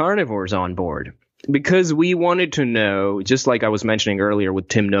few carnivores on board. Because we wanted to know, just like I was mentioning earlier with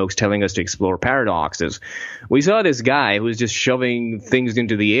Tim Noakes telling us to explore paradoxes, we saw this guy who was just shoving things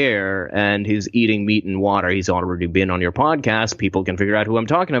into the air and he's eating meat and water. He's already been on your podcast. People can figure out who I'm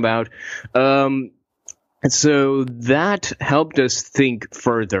talking about. And so that helped us think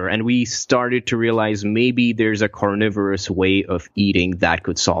further, and we started to realize maybe there's a carnivorous way of eating that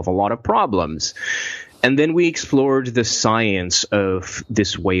could solve a lot of problems. And then we explored the science of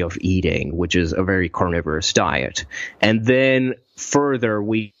this way of eating, which is a very carnivorous diet. And then further,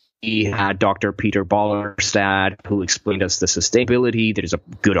 we had Dr. Peter Ballerstad, who explained us the sustainability. There's a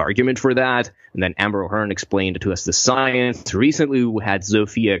good argument for that. And then Amber O'Hearn explained to us the science. Recently, we had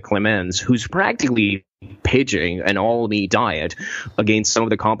Zofia Clemens, who's practically pitching an all-meat diet against some of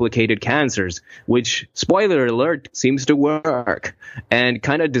the complicated cancers, which, spoiler alert, seems to work and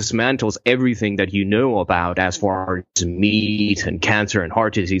kind of dismantles everything that you know about as far as meat and cancer and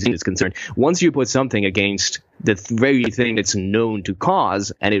heart disease is concerned. Once you put something against the very thing it's known to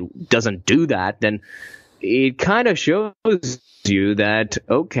cause and it doesn't do that, then it kind of shows you that,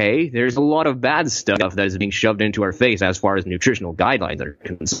 okay, there's a lot of bad stuff that is being shoved into our face as far as nutritional guidelines are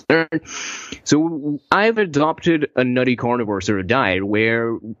concerned. So I've adopted a nutty carnivore sort of diet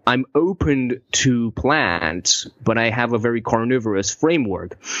where I'm open to plants, but I have a very carnivorous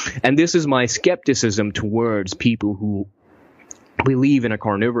framework. And this is my skepticism towards people who believe in a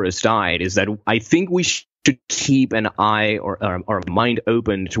carnivorous diet, is that I think we should keep an eye or a mind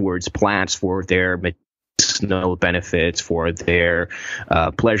open towards plants for their medicinal benefits, for their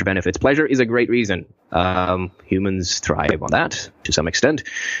pleasure benefits. Pleasure is a great reason. Humans thrive on that to some extent,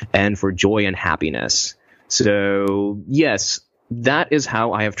 and for joy and happiness. So yes, that is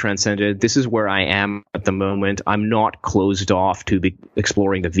how I have transcended. This is where I am at the moment. I'm not closed off to be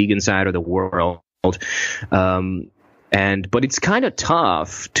exploring the vegan side of the world. But it's kind of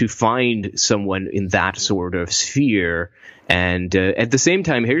tough to find someone in that sort of sphere. And at the same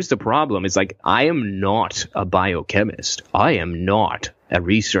time, here's the problem. It's like, I am not a biochemist. I am not a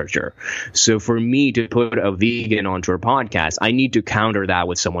researcher. So for me to put a vegan onto a podcast, I need to counter that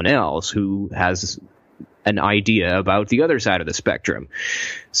with someone else who has an idea about the other side of the spectrum.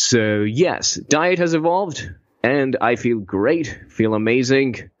 So yes, diet has evolved and I feel great, feel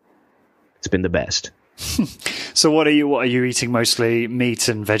amazing. It's been the best. So what are you eating? Mostly meat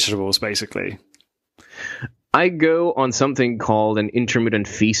and vegetables, basically? I go on something called an intermittent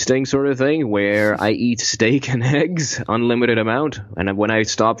feasting sort of thing, where I eat steak and eggs, unlimited amount, and when I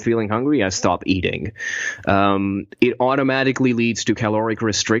stop feeling hungry, I stop eating. It automatically leads to caloric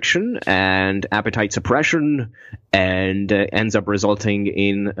restriction and appetite suppression, and ends up resulting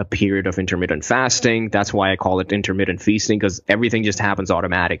in a period of intermittent fasting. That's why I call it intermittent feasting, because everything just happens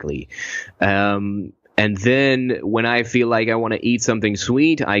automatically. And then when I feel like I want to eat something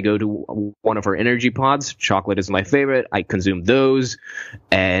sweet, I go to one of our energy pods. Chocolate is my favorite. I consume those,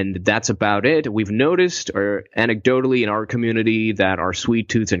 and that's about it. We've noticed, or anecdotally in our community, that our sweet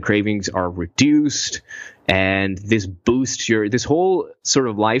tooths and cravings are reduced. And this whole sort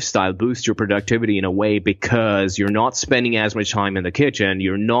of lifestyle boosts your productivity in a way, because you're not spending as much time in the kitchen.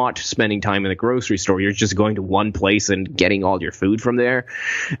 You're not spending time in the grocery store. You're just going to one place and getting all your food from there.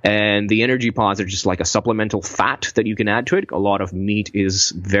 And the energy pods are just like a supplemental fat that you can add to it. A lot of meat is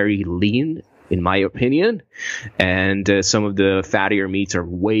very lean, in my opinion. And some of the fattier meats are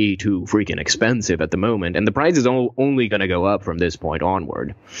way too freaking expensive at the moment. And the price is only going to go up from this point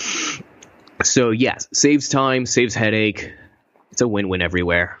onward. So yes, saves time, saves headache. It's a win-win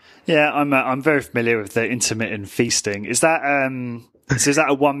everywhere. Yeah, I'm very familiar with the intermittent feasting. Is that is that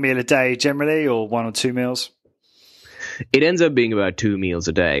a one meal a day generally, or one or two meals? It ends up being about 2 meals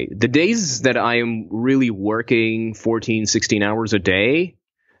a day. The days that I am really working 14, 16 hours a day,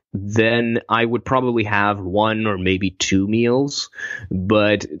 then I would probably have one or maybe two meals.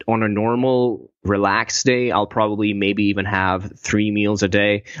 But on a normal relaxed day, I'll probably maybe even have 3 meals a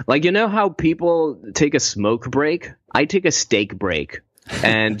day. Like, you know how people take a smoke break? I take a steak break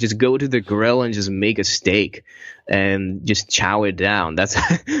and just go to the grill and just make a steak and just chow it down. That's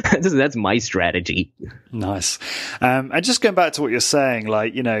that's my strategy. Nice. And just going back to what you're saying,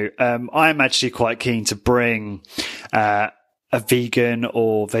 like, I'm actually quite keen to bring a vegan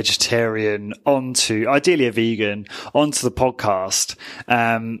or vegetarian ideally a vegan, onto the podcast.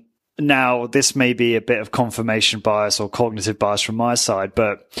 Now, this may be a bit of confirmation bias or cognitive bias from my side,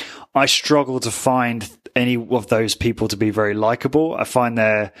 but I struggle to find any of those people to be very likable. I find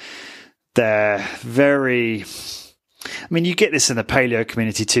they're very... I mean, you get this in the paleo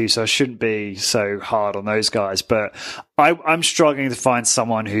community too, so I shouldn't be so hard on those guys. But I'm struggling to find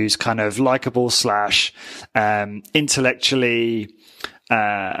someone who's kind of likable / intellectually.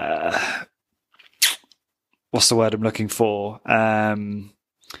 What's the word I'm looking for?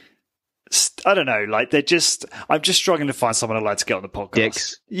 I don't know. Like I'm just struggling to find someone I'd like to get on the podcast.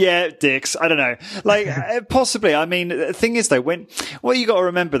 Dicks. Yeah, dicks. I don't know. Like possibly. I mean, the thing is though, what you got to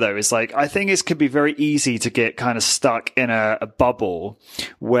remember though is like, I think it could be very easy to get kind of stuck in a bubble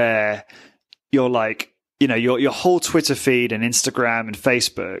where you're like, your whole Twitter feed and Instagram and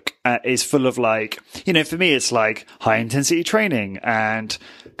Facebook is full of like, for me, it's like high intensity training and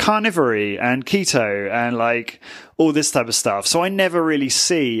carnivory and keto and like all this type of stuff. So I never really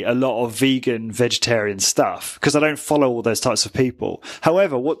see a lot of vegan, vegetarian stuff because I don't follow all those types of people.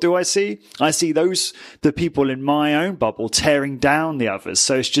 However, what do I see? I see the people in my own bubble tearing down the others.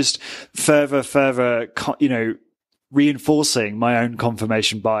 So it's just further, reinforcing my own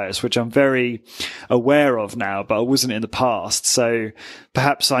confirmation bias, which I'm very aware of now, but I wasn't in the past. So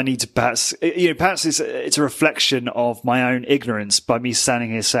perhaps I need to, perhaps it's a reflection of my own ignorance by me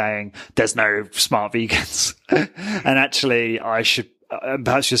standing here saying there's no smart vegans. And actually I should,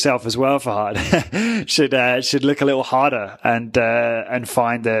 perhaps yourself as well, Fahad, should look a little harder and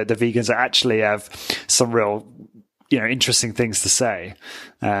find the vegans that actually have some real, interesting things to say.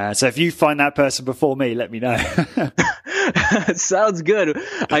 So if you find that person before me, let me know. Sounds good.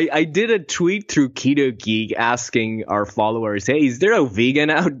 I did a tweet through KetoGeek asking our followers, hey, is there a vegan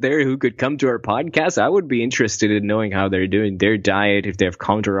out there who could come to our podcast? I would be interested in knowing how they're doing their diet, if they have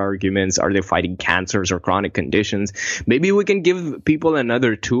counter arguments, are they fighting cancers or chronic conditions? Maybe we can give people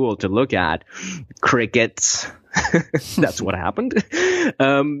another tool to look at. Crickets. That's what happened.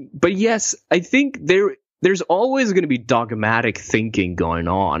 But yes, I think there's always going to be dogmatic thinking going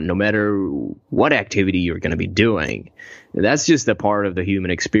on, no matter what activity you're going to be doing. That's just a part of the human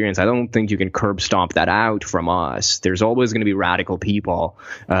experience. I don't think you can curb stomp that out from us. There's always going to be radical people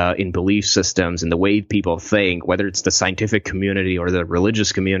in belief systems and the way people think, whether it's the scientific community or the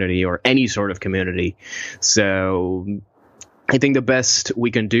religious community or any sort of community. So I think the best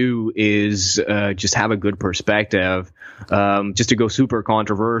we can do is just have a good perspective. Just to go super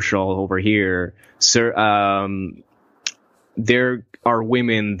controversial over here, there are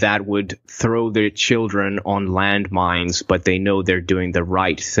women that would throw their children on landmines, but they know they're doing the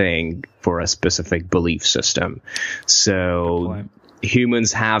right thing for a specific belief system. So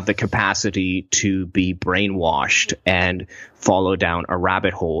humans have the capacity to be brainwashed and follow down a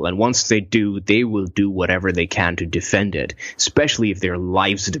rabbit hole. And once they do, they will do whatever they can to defend it, especially if their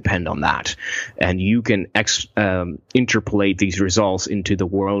lives depend on that. And you can interpolate these results into the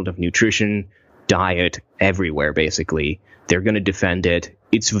world of nutrition, diet, everywhere, basically. They're going to defend it.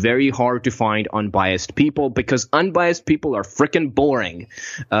 It's very hard to find unbiased people because unbiased people are freaking boring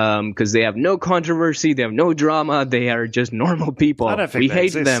because they have no controversy, they have no drama, they are just normal people. I don't think we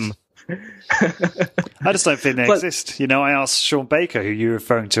hate exist. them. I just don't think they exist. I asked Sean Baker, who you were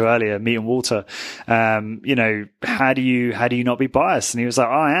referring to earlier, Meat and Water, how do you not be biased? And he was like,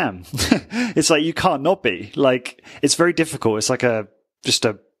 I am. It's like, you can't not be. Like, it's very difficult. It's like just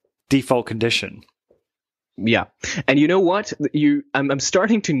a default condition. Yeah. And you know what? I'm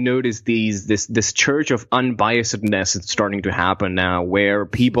starting to notice this church of unbiasedness is starting to happen now, where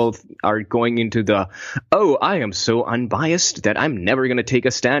people are going into I am so unbiased that I'm never going to take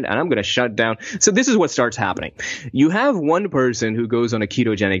a stand and I'm going to shut down. So this is what starts happening. You have one person who goes on a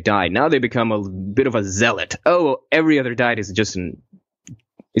ketogenic diet. Now they become a bit of a zealot. Every other diet is just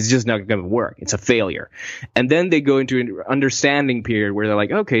it's just not going to work. It's a failure. And then they go into an understanding period where they're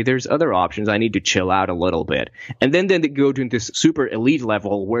like, okay, there's other options. I need to chill out a little bit. And then they go to this super elite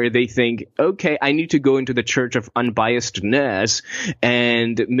level where they think, okay, I need to go into the church of unbiasedness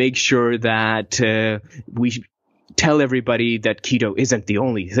and make sure that we tell everybody that keto isn't the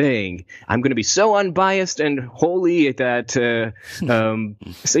only thing. I'm going to be so unbiased and holy that, so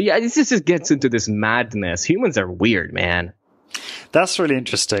yeah, this just gets into this madness. Humans are weird, man. That's really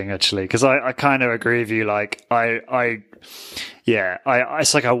interesting, actually, because I kind of agree with you. Like,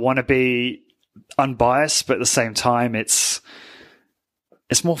 it's like I want to be unbiased, but at the same time, it's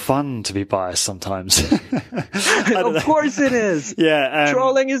more fun to be biased sometimes. Of course it is. Yeah.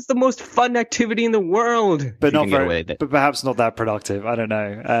 Trolling is the most fun activity in the world. But perhaps not that productive. I don't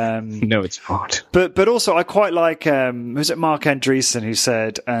know. No, it's not. But also I quite like, was it Mark Andreessen who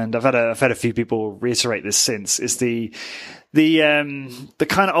said, and I've had a few people reiterate this since, is the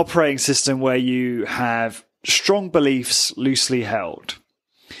kind of operating system where you have strong beliefs loosely held.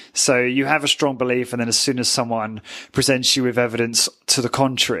 So you have a strong belief, and then as soon as someone presents you with evidence to the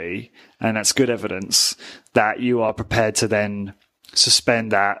contrary, and that's good evidence, that you are prepared to then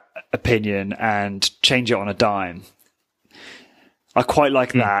suspend that opinion and change it on a dime. I quite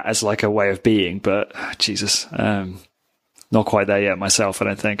like that as like a way of being, but Jesus, not quite there yet myself, I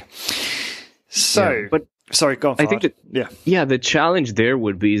don't think. So, but sorry, go on, Fahad. I think that, the challenge there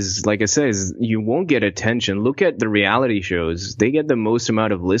would be, is, like I said, is you won't get attention. Look at the reality shows. They get the most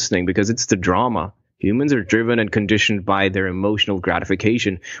amount of listening because it's the drama. Humans are driven and conditioned by their emotional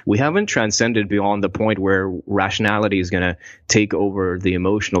gratification. We haven't transcended beyond the point where rationality is going to take over the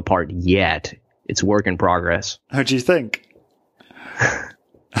emotional part yet. It's work in progress. How do you think?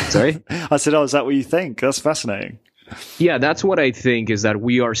 Sorry? I said, is that what you think? That's fascinating. Yeah, that's what I think, is that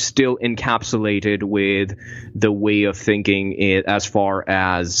we are still encapsulated with the way of thinking as far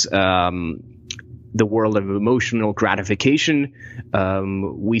as the world of emotional gratification.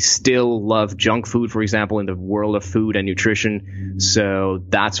 We still love junk food, for example, in the world of food and nutrition. So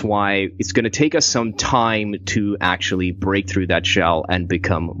that's why it's going to take us some time to actually break through that shell and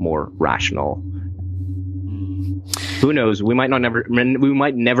become more rational. Who knows? We might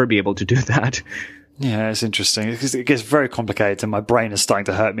never be able to do that. Yeah, it's interesting because it gets very complicated and my brain is starting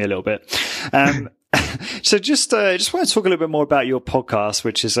to hurt me a little bit. So just want to talk a little bit more about your podcast,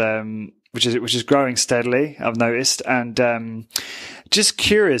 which is growing steadily, I've noticed. And just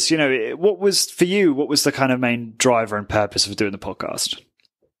curious, what was the kind of main driver and purpose of doing the podcast?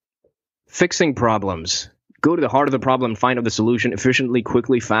 Fixing problems. Go to the heart of the problem, find out the solution efficiently,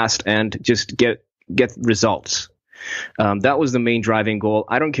 quickly, fast, and just get results. That was the main driving goal.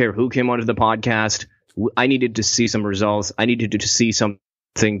 I don't care who came onto the podcast. I needed to see some results. I needed to see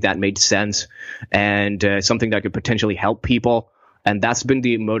something that made sense and something that could potentially help people. And that's been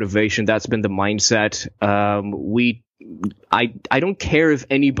the motivation. That's been the mindset. I don't care if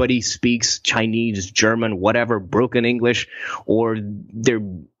anybody speaks Chinese, German, whatever, broken English, or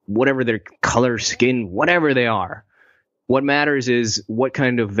whatever their color, skin, whatever they are. What matters is what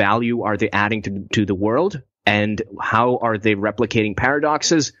kind of value are they adding to the world, and how are they replicating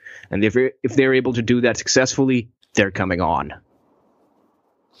paradoxes? And if they're able to do that successfully, they're coming on.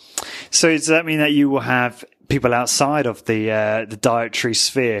 So does that mean that you will have people outside of the dietary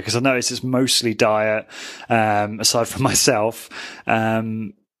sphere? Because I notice it's mostly diet, aside from myself.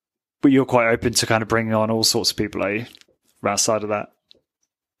 But you're quite open to kind of bringing on all sorts of people, are you, outside of that?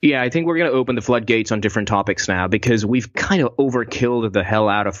 Yeah, I think we're going to open the floodgates on different topics now because we've kind of overkilled the hell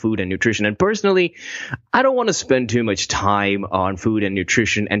out of food and nutrition. And personally, I don't want to spend too much time on food and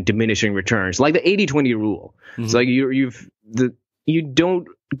nutrition and diminishing returns, like the 80-20 rule. Mm-hmm. It's like you don't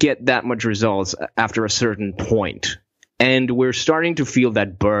get that much results after a certain point. And we're starting to feel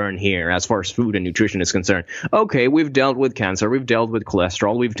that burn here as far as food and nutrition is concerned. Okay, we've dealt with cancer, we've dealt with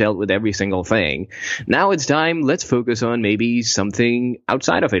cholesterol, we've dealt with every single thing. Now it's time, let's focus on maybe something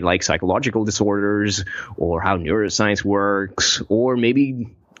outside of it, like psychological disorders or how neuroscience works, or maybe,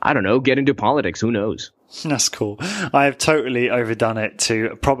 I don't know, get into politics, who knows? That's cool. I have totally overdone it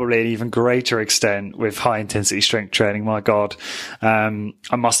to probably an even greater extent with high intensity strength training. My God. I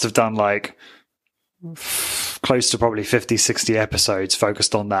must have done like close to probably 50, 60 episodes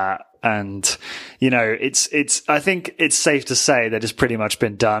focused on that. And, I think it's safe to say that it's pretty much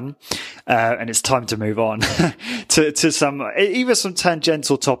been done. And it's time to move on to either some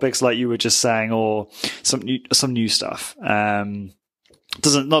tangential topics like you were just saying, or some new stuff.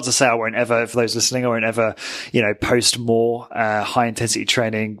 Not to say I won't ever, for those listening, I won't ever, post more high intensity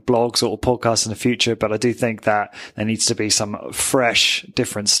training blogs or podcasts in the future. But I do think that there needs to be some fresh,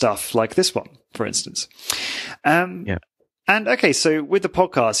 different stuff like this one, for instance. Yeah. And okay, so with the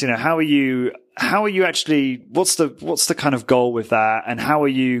podcast, how are you actually? What's the kind of goal with that, and how are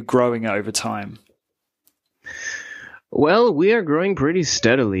you growing it over time? Well, we are growing pretty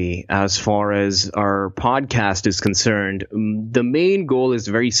steadily as far as our podcast is concerned. The main goal is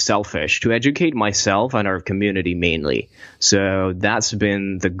very selfish, to educate myself and our community mainly. So that's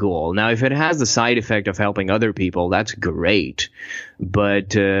been the goal. Now, if it has the side effect of helping other people, that's great.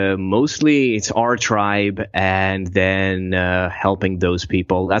 But mostly it's our tribe and then helping those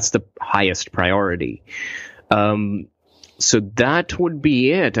people. That's the highest priority. So that would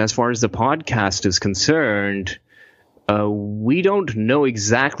be it as far as the podcast is concerned. We don't know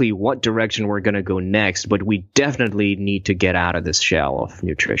exactly what direction we're going to go next, but we definitely need to get out of this shell of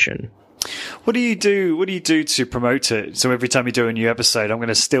nutrition. What do you do? What do you do to promote it? So every time you do a new episode, I'm going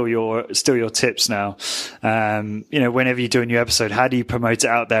to steal your tips now. Whenever you do a new episode, how do you promote it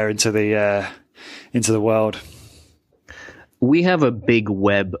out there into the world? We have a big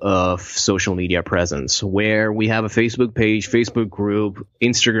web of social media presence where we have a Facebook page, Facebook group,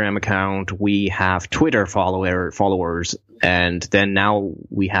 Instagram account. We have Twitter followers, and then now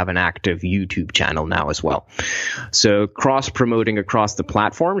we have an active YouTube channel now as well. So cross-promoting across the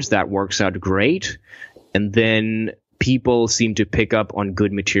platforms, that works out great. And then people seem to pick up on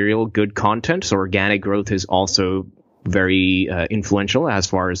good material, good content. So organic growth is also very influential as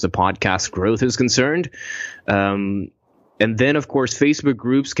far as the podcast growth is concerned. And then, of course, Facebook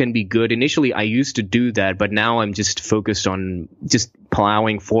groups can be good. Initially, I used to do that, but now I'm just focused on just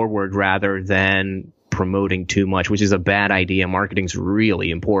plowing forward rather than promoting too much, which is a bad idea. Marketing's really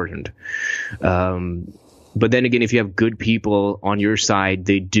important. But then again, if you have good people on your side,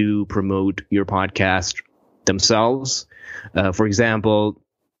 they do promote your podcast themselves. For example,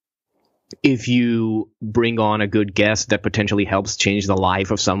 if you bring on a good guest that potentially helps change the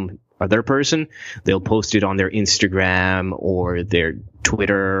life of some other person, they'll post it on their Instagram or their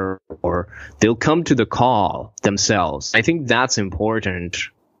Twitter, or they'll come to the call themselves. I think that's important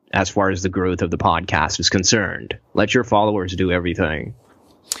as far as the growth of the podcast is concerned. Let your followers do everything.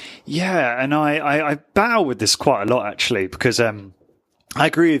 Yeah, and I battle with this quite a lot, actually, because I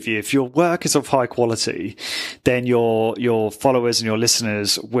agree with you. If your work is of high quality, then your followers and your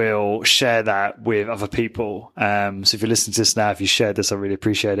listeners will share that with other people. So if you're listening to this now, if you shared this, I really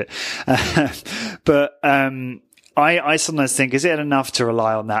appreciate it. But I sometimes think, is it enough to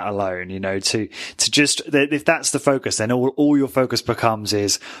rely on that alone? To just, if that's the focus, then all your focus becomes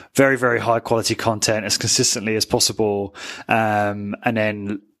is very, very high quality content as consistently as possible. And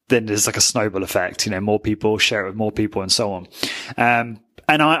then there's like a snowball effect, more people share it with more people and so on.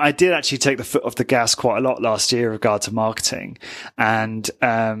 And I did actually take the foot off the gas quite a lot last year in regard to marketing. And,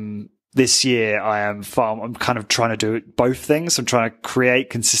 this year I'm kind of trying to do both things. I'm trying to create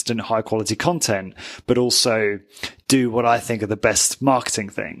consistent high quality content, but also do what I think are the best marketing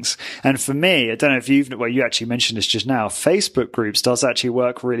things. And for me, I don't know if you actually mentioned this just now, Facebook groups does actually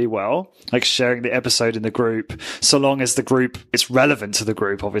work really well, like sharing the episode in the group, so long as the group is relevant to the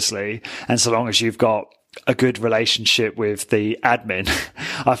group, obviously. And so long as you've got a good relationship with the admin.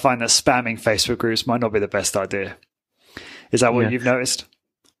 I find that spamming Facebook groups might not be the best idea. Is that what you've noticed?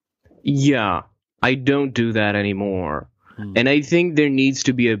 Yeah, I don't do that anymore. And I think there needs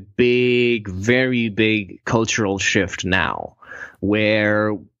to be a big, very big cultural shift now,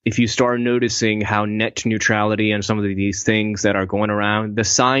 where if you start noticing how net neutrality and some of these things that are going around, the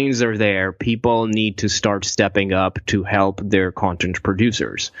signs are there. People need to start stepping up to help their content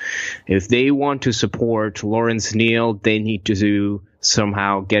producers. If they want to support Lawrence Neal, they need to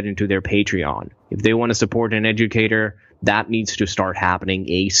somehow get into their Patreon. If they want to support an educator, that needs to start happening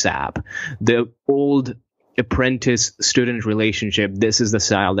ASAP. The old apprentice-student relationship, this is the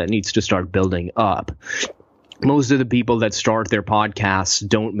style that needs to start building up. Most of the people that start their podcasts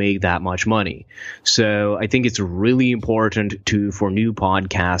don't make that much money. So I think it's really important for new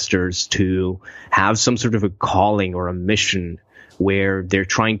podcasters to have some sort of a calling or a mission where they're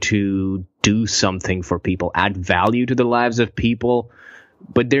trying to do something for people, add value to the lives of people.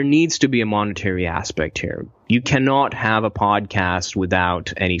 But there needs to be a monetary aspect here. You cannot have a podcast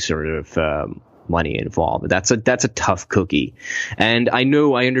without any sort of money involved. That's a tough cookie. And I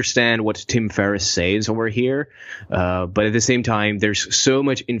understand what Tim Ferriss says over here, but at the same time, there's so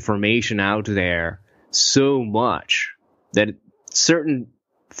much information out there, so much that certain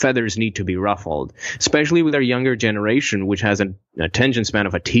feathers need to be ruffled, especially with our younger generation, which has an attention span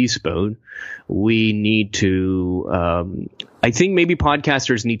of a teaspoon. We need to, I think maybe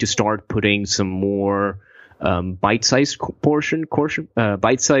podcasters need to start putting some more bite-sized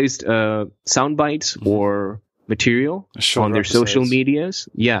bite-sized sound bites or material on their social medias.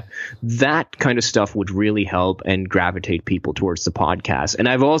 Yeah, that kind of stuff would really help and gravitate people towards the podcast. And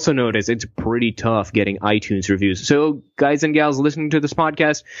I've also noticed it's pretty tough getting iTunes reviews. So guys and gals listening to this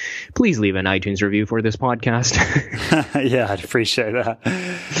podcast, please leave an iTunes review for this podcast. Yeah, I'd appreciate that.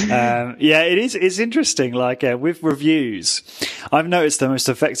 Yeah, it's interesting. Like with reviews, I've noticed the most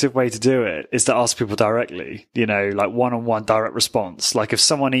effective way to do it is to ask people directly, like one-on-one direct response. Like if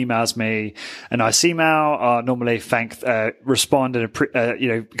someone emails me a nice email, I'll normally respond and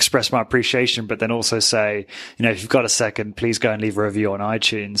express my appreciation, but then also say, if you've got a second, please go and leave a review on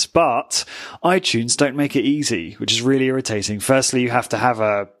iTunes. But iTunes don't make it easy, which is really irritating. Firstly, you have to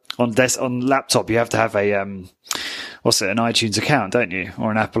have on laptop, you have to have an iTunes account, don't you?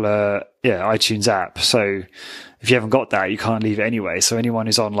 Or an Apple, iTunes app. So if you haven't got that, you can't leave it anyway. So anyone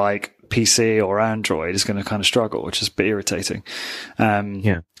who's on like PC or Android is going to kind of struggle, which is a bit irritating.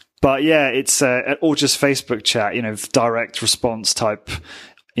 Yeah. But yeah, it's, or just Facebook chat, direct response type,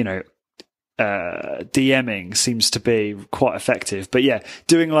 DMing seems to be quite effective. But yeah,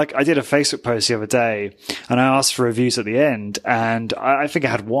 I did a Facebook post the other day and I asked for reviews at the end and I think I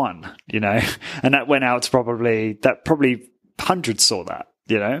had one, and that went out to probably hundreds saw that.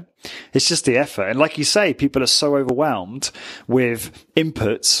 It's just the effort. And like you say, people are so overwhelmed with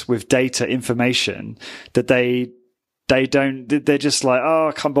inputs, with data, information that they're just like, oh,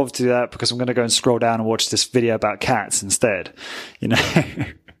 I can't bother to do that because I'm going to go and scroll down and watch this video about cats instead,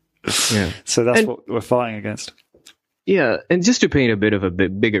 Yeah. So that's what we're fighting against. Yeah. And just to paint a bit of a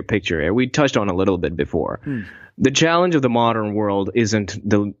bigger picture here, we touched on a little bit before. The challenge of the modern world isn't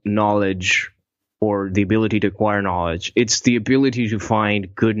the knowledge or the ability to acquire knowledge. It's the ability to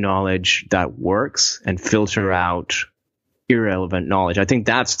find good knowledge that works and filter out irrelevant knowledge. I think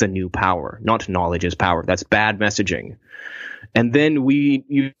that's the new power. Not knowledge is power. That's bad messaging. And then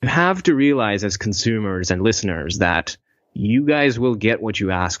you have to realize as consumers and listeners that you guys will get what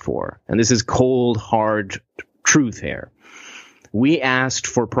you ask for. And this is cold, hard truth here. We asked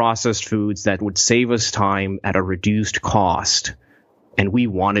for processed foods that would save us time at a reduced cost. And we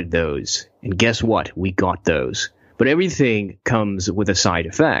wanted those. And guess what? We got those. But everything comes with a side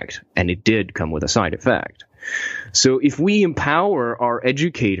effect. And it did come with a side effect. So if we empower our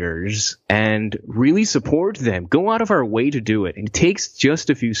educators and really support them, go out of our way to do it. And it takes just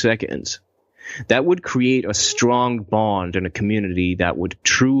a few seconds. That would create a strong bond in a community that would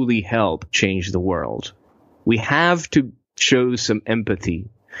truly help change the world. We have to show some empathy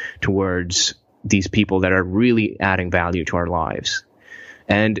towards these people that are really adding value to our lives.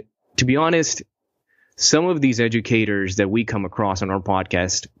 And to be honest, some of these educators that we come across on our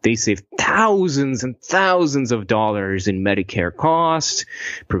podcast, they save thousands and thousands of dollars in Medicare costs,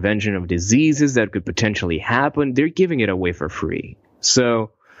 prevention of diseases that could potentially happen. They're giving it away for free.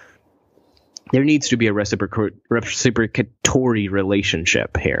 So there needs to be a reciprocatory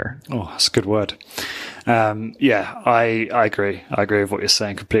relationship here. Oh, that's a good word. Yeah, I agree. I agree with what you're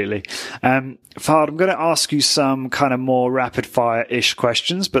saying completely. Fahad, I'm going to ask you some kind of more rapid fire-ish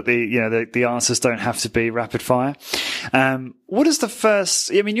questions, but the answers don't have to be rapid fire. What is the first?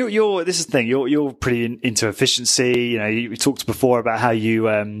 I mean, this is the thing. You're pretty into efficiency. You talked before about how you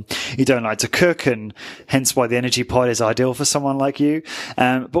don't like to cook, and hence why the energy pod is ideal for someone like you.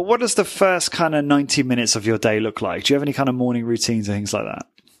 But what does the first kind of 90 minutes of your day look like? Do you have any kind of morning routines or things like that?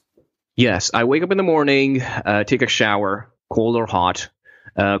 Yes, I wake up in the morning, take a shower, cold or hot.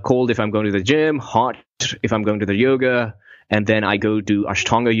 Cold if I'm going to the gym, hot if I'm going to the yoga, and then I go do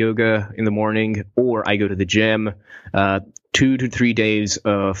Ashtanga yoga in the morning, or I go to the gym, 2 to 3 days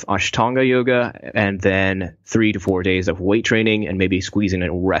of Ashtanga yoga, and then 3 to 4 days of weight training, and maybe squeezing in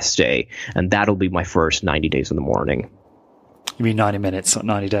a rest day. And that'll be my first 90 days in the morning. You mean 90 minutes, not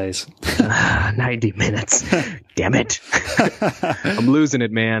 90 days? 90 minutes. Damn it. I'm losing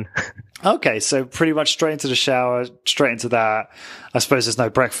it, man. Okay, so pretty much straight into the shower, straight into that. I suppose there's no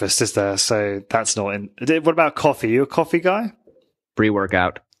breakfast, is there? So that's not in. What about coffee? You a coffee guy?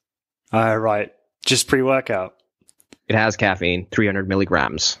 Pre-workout. Right. Just pre-workout. It has caffeine, 300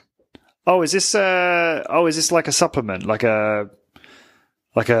 milligrams. Oh, is this like a supplement, like a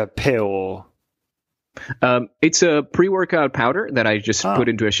pill or? It's a pre-workout powder that I just put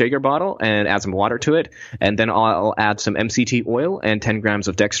into a shaker bottle and add some water to it. And then I'll add some MCT oil and 10 grams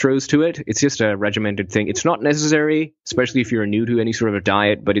of dextrose to it. It's just a regimented thing. It's not necessary, especially if you're new to any sort of a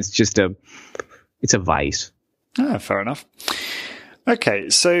diet, but it's a vice. Fair enough. Okay.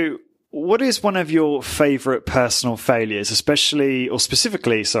 So what is one of your favorite personal failures, specifically,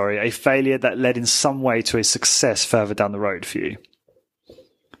 a failure that led in some way to a success further down the road for you?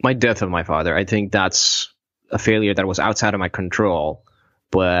 My death of my father. I think that's a failure that was outside of my control,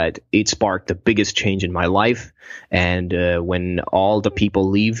 but it sparked the biggest change in my life. And when all the people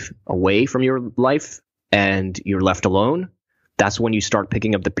leave away from your life and you're left alone, that's when you start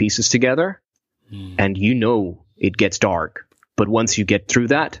picking up the pieces together. And it gets dark. But once you get through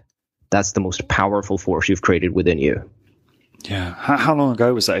that, that's the most powerful force you've created within you. Yeah. How long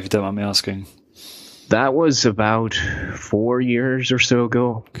ago was that, if you don't mind me asking? That was about 4 years or so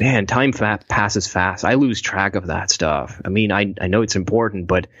ago. Man, time passes fast. I lose track of that stuff. I mean, I know it's important,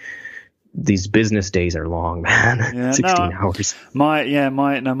 but these business days are long, man. Yeah, 16 hours. My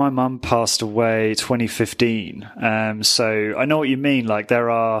mum passed away 2015. So I know what you mean. Like there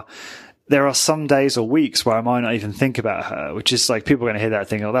are some days or weeks where I might not even think about her, which is like, people are going to hear that and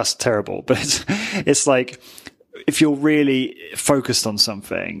think, oh, that's terrible. But it's like, if you're really focused on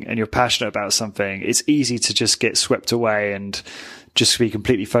something and you're passionate about something, it's easy to just get swept away and just be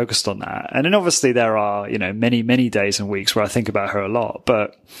completely focused on that. And then obviously there are, many, many days and weeks where I think about her a lot,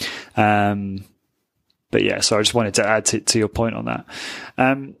 but yeah, so I just wanted to add to your point on that.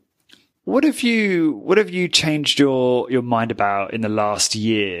 What have you changed your mind about in the last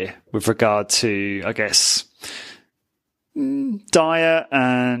year with regard to, I guess, diet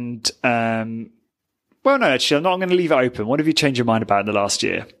and, well, no, actually, I'm going to leave it open. What have you changed your mind about in the last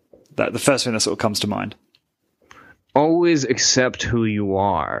year? The first thing that sort of comes to mind. Always accept who you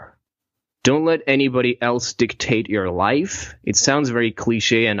are. Don't let anybody else dictate your life. It sounds very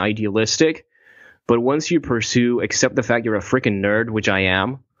cliche and idealistic, but once you accept the fact you're a freaking nerd, which I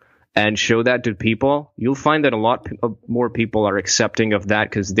am, and show that to people, you'll find that a lot more people are accepting of that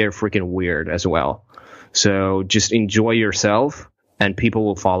because they're freaking weird as well. So just enjoy yourself and people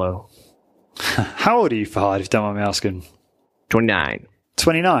will follow. How old are you, Fahad, if you don't mind me asking? 29.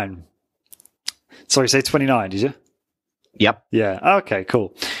 29? Sorry, say 29, did you? Yep. Yeah. Okay,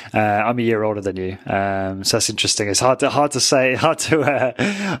 cool. I'm a year older than you. So that's interesting. It's hard to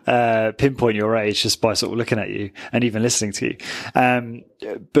pinpoint your age just by sort of looking at you and even listening to you.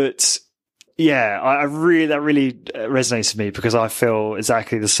 But yeah, that really resonates with me because I feel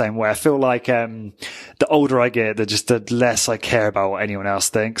exactly the same way. I feel like, the older I get, the less I care about what anyone else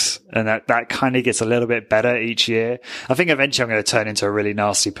thinks. And that kind of gets a little bit better each year. I think eventually I'm going to turn into a really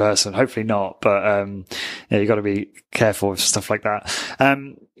nasty person. Hopefully not, but, yeah, you got to be careful with stuff like that.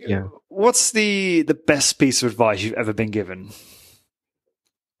 Yeah. What's the best piece of advice you've ever been given?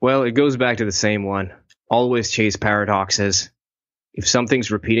 Well, it goes back to the same one. Always chase paradoxes. If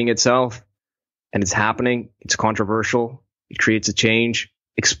something's repeating itself, and it's happening, it's controversial, it creates a change,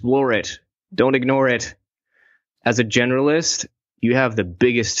 explore it. Don't ignore it. As a generalist, you have the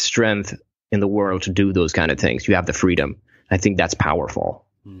biggest strength in the world to do those kind of things. You have the freedom. I think that's powerful.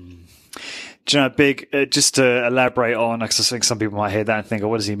 Do you know, just to elaborate on, because I think some people might hear that and think, oh,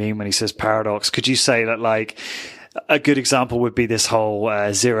 what does he mean when he says paradox? Could you say that, like, a good example would be this whole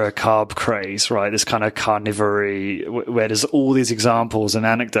zero carb craze, right? This kind of carnivory, where there's all these examples and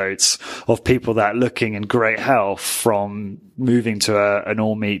anecdotes of people that are looking in great health from moving to an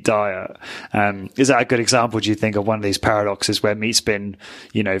all meat diet. Is that a good example, do you think, of one of these paradoxes where meat's been,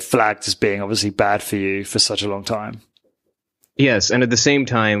 flagged as being obviously bad for you for such a long time? Yes, and at the same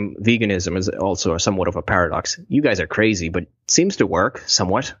time, veganism is also somewhat of a paradox. You guys are crazy, but it seems to work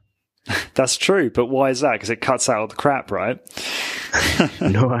somewhat. That's true, but why is that? Because it cuts out all the crap, right?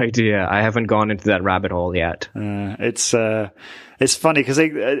 No idea. I haven't gone into that rabbit hole yet. It's funny because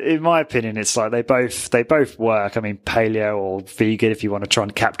in my opinion, it's like they both work. I mean, paleo or vegan, if you want to try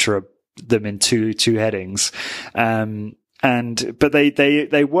and capture them in two headings, but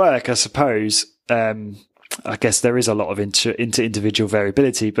they work, I suppose. I guess there is a lot of into individual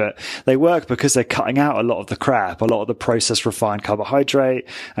variability, but they work because they're cutting out a lot of the crap, a lot of the processed refined carbohydrate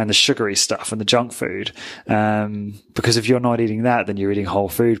and the sugary stuff and the junk food. Because if you're not eating that, then you're eating whole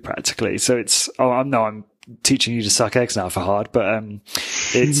food practically. So I'm teaching you to suck eggs now, Fahad, but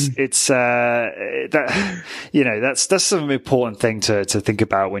that's some important thing to think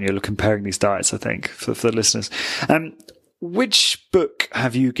about when you're comparing these diets, I think, for the listeners. Which book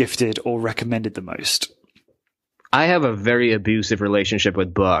have you gifted or recommended the most? I have a very abusive relationship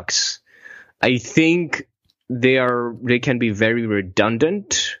with books. I think they can be very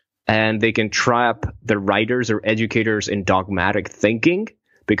redundant and they can trap the writers or educators in dogmatic thinking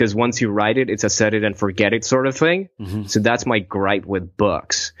because once you write it, it's a set it and forget it sort of thing. Mm-hmm. So that's my gripe with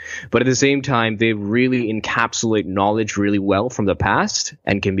books. But at the same time, they really encapsulate knowledge really well from the past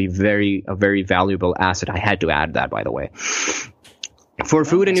and can be a very valuable asset. I had to add that, by the way. For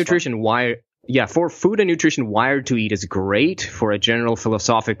food and nutrition, for food and nutrition, Wired to Eat is great. For a general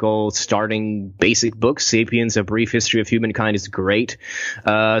philosophical starting basic book, Sapiens: A Brief History of Humankind is great.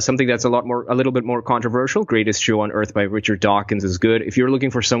 Something that's a little bit more controversial, Greatest Show on Earth by Richard Dawkins is good. If you're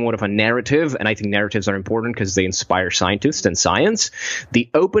looking for somewhat of a narrative, and I think narratives are important because they inspire scientists and science, The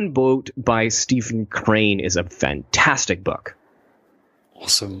Open Boat by Stephen Crane is a fantastic book.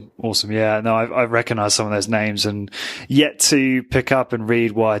 Awesome. Yeah, no, I recognize some of those names and yet to pick up and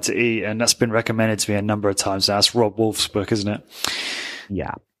read Wired to Eat, and that's been recommended to me a number of times now. That's Rob Wolf's book, isn't it?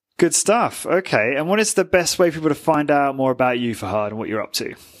 Yeah. Good stuff. Okay, and what is the best way for people to find out more about you, Fahad, and what you're up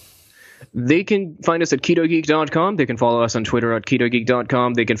to? They can find us at KetoGeek.com. They can follow us on Twitter at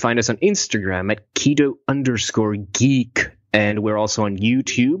KetoGeek.com. They can find us on Instagram at Keto_Geek. And we're also on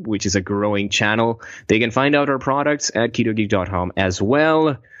YouTube, which is a growing channel. They can find out our products at KetoGeek.com as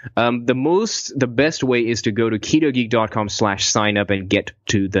well. The best way is to go to KetoGeek.com/sign up and get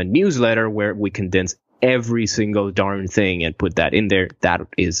to the newsletter where we condense every single darn thing and put that in there. That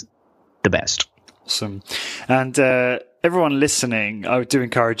is the best. Awesome. And everyone listening, I do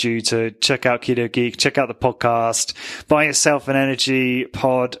encourage you to check out KetoGeek, check out the podcast, buy yourself an energy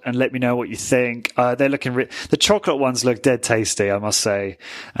pod, and let me know what you think. They're looking the chocolate ones look dead tasty, I must say.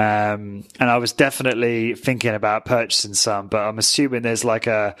 And I was definitely thinking about purchasing some, but I'm assuming there's like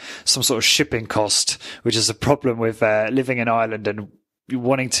some sort of shipping cost, which is a problem with living in Ireland and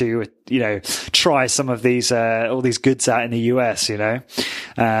wanting to, try some of these, all these goods out in the US, but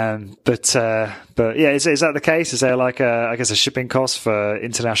yeah, is that the case? Is there like a shipping cost for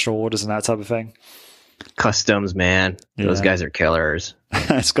international orders and that type of thing? Customs, man. Those guys are killers.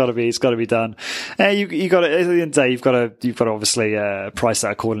 It's got to be done. You got to, at the end of the day, you've got to obviously price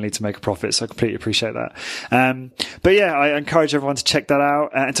that accordingly to make a profit. So I completely appreciate that. But yeah, I encourage everyone to check that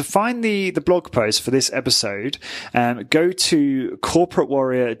out and to find the blog post for this episode. Go to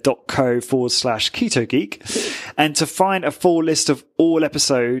corporatewarrior.co/KetoGeek, and to find a full list of all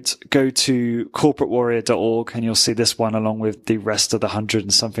episodes, go to corporatewarrior.org, and you'll see this one along with the rest of the 100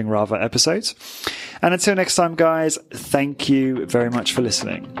 and something rather episodes. And until next time, guys, thank you very much for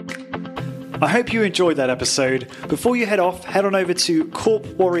listening. I hope you enjoyed that episode. Before you head off, head on over to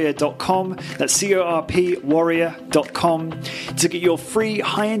corpwarrior.com, that's corpwarrior.com, to get your free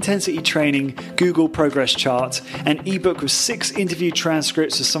high-intensity training Google Progress chart, an ebook with 6 interview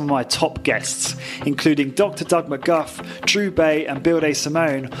transcripts of some of my top guests, including Dr. Doug McGuff, Drew Bay, and Bill Day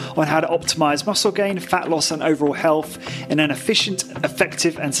Simone, on how to optimize muscle gain, fat loss, and overall health in an efficient,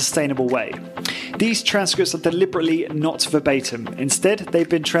 effective, and sustainable way. These transcripts are deliberately not verbatim. Instead, they've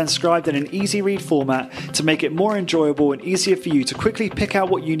been transcribed in an easy read format to make it more enjoyable and easier for you to quickly pick out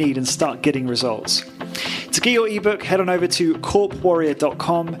what you need and start getting results. To get your ebook, head on over to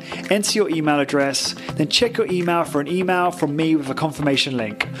corpwarrior.com, enter your email address, then check your email for an email from me with a confirmation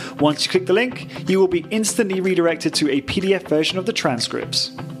link. Once you click the link, you will be instantly redirected to a PDF version of the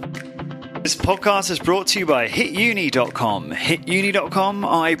transcripts. This podcast is brought to you by HitUni.com. HitUni.com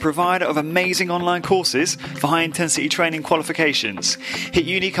are a provider of amazing online courses for high-intensity training qualifications.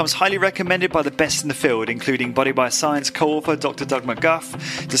 HitUni comes highly recommended by the best in the field, including Body by Science co-author Dr. Doug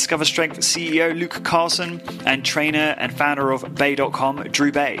McGuff, Discover Strength CEO Luke Carlson, and trainer and founder of Bay.com,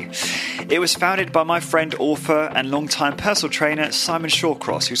 Drew Bay. It was founded by my friend, author, and longtime personal trainer Simon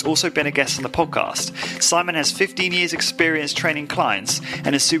Shawcross, who's also been a guest on the podcast. Simon has 15 years experience training clients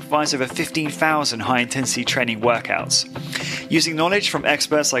and has supervised over 15,000 high-intensity training workouts. Using knowledge from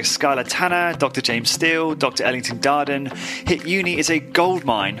experts like Skylar Tanner, Dr. James Steele, Dr. Ellington Darden, HitUni is a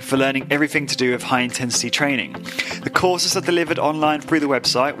goldmine for learning everything to do with high-intensity training. The courses are delivered online through the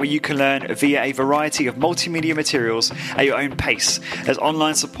website, where you can learn via a variety of multimedia materials at your own pace. There's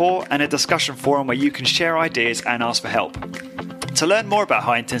online support and a discussion forum where you can share ideas and ask for help. To learn more about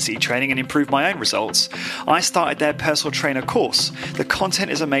high-intensity training and improve my own results, I started their personal trainer course. The content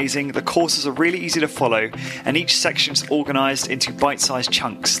is amazing, the courses are really easy to follow, and each section is organized into bite-sized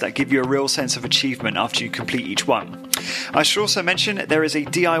chunks that give you a real sense of achievement after you complete each one. I should also mention there is a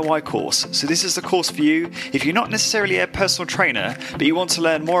DIY course, so this is the course for you if you're not necessarily a personal trainer, but you want to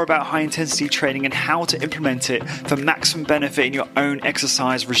learn more about high-intensity training and how to implement it for maximum benefit in your own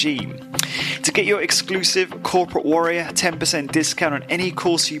exercise regime. To get your exclusive Corporate Warrior 10% discount on any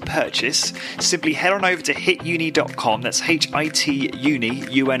course you purchase, simply head on over to hituni.com, that's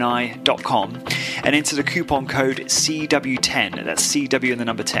hituni.com, and enter the coupon code CW10, that's CW and the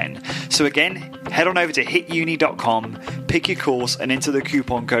number 10. So again, head on over to hituni.com, pick your course, and enter the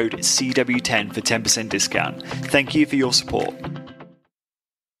coupon code CW10 for 10% discount. Thank you for your support.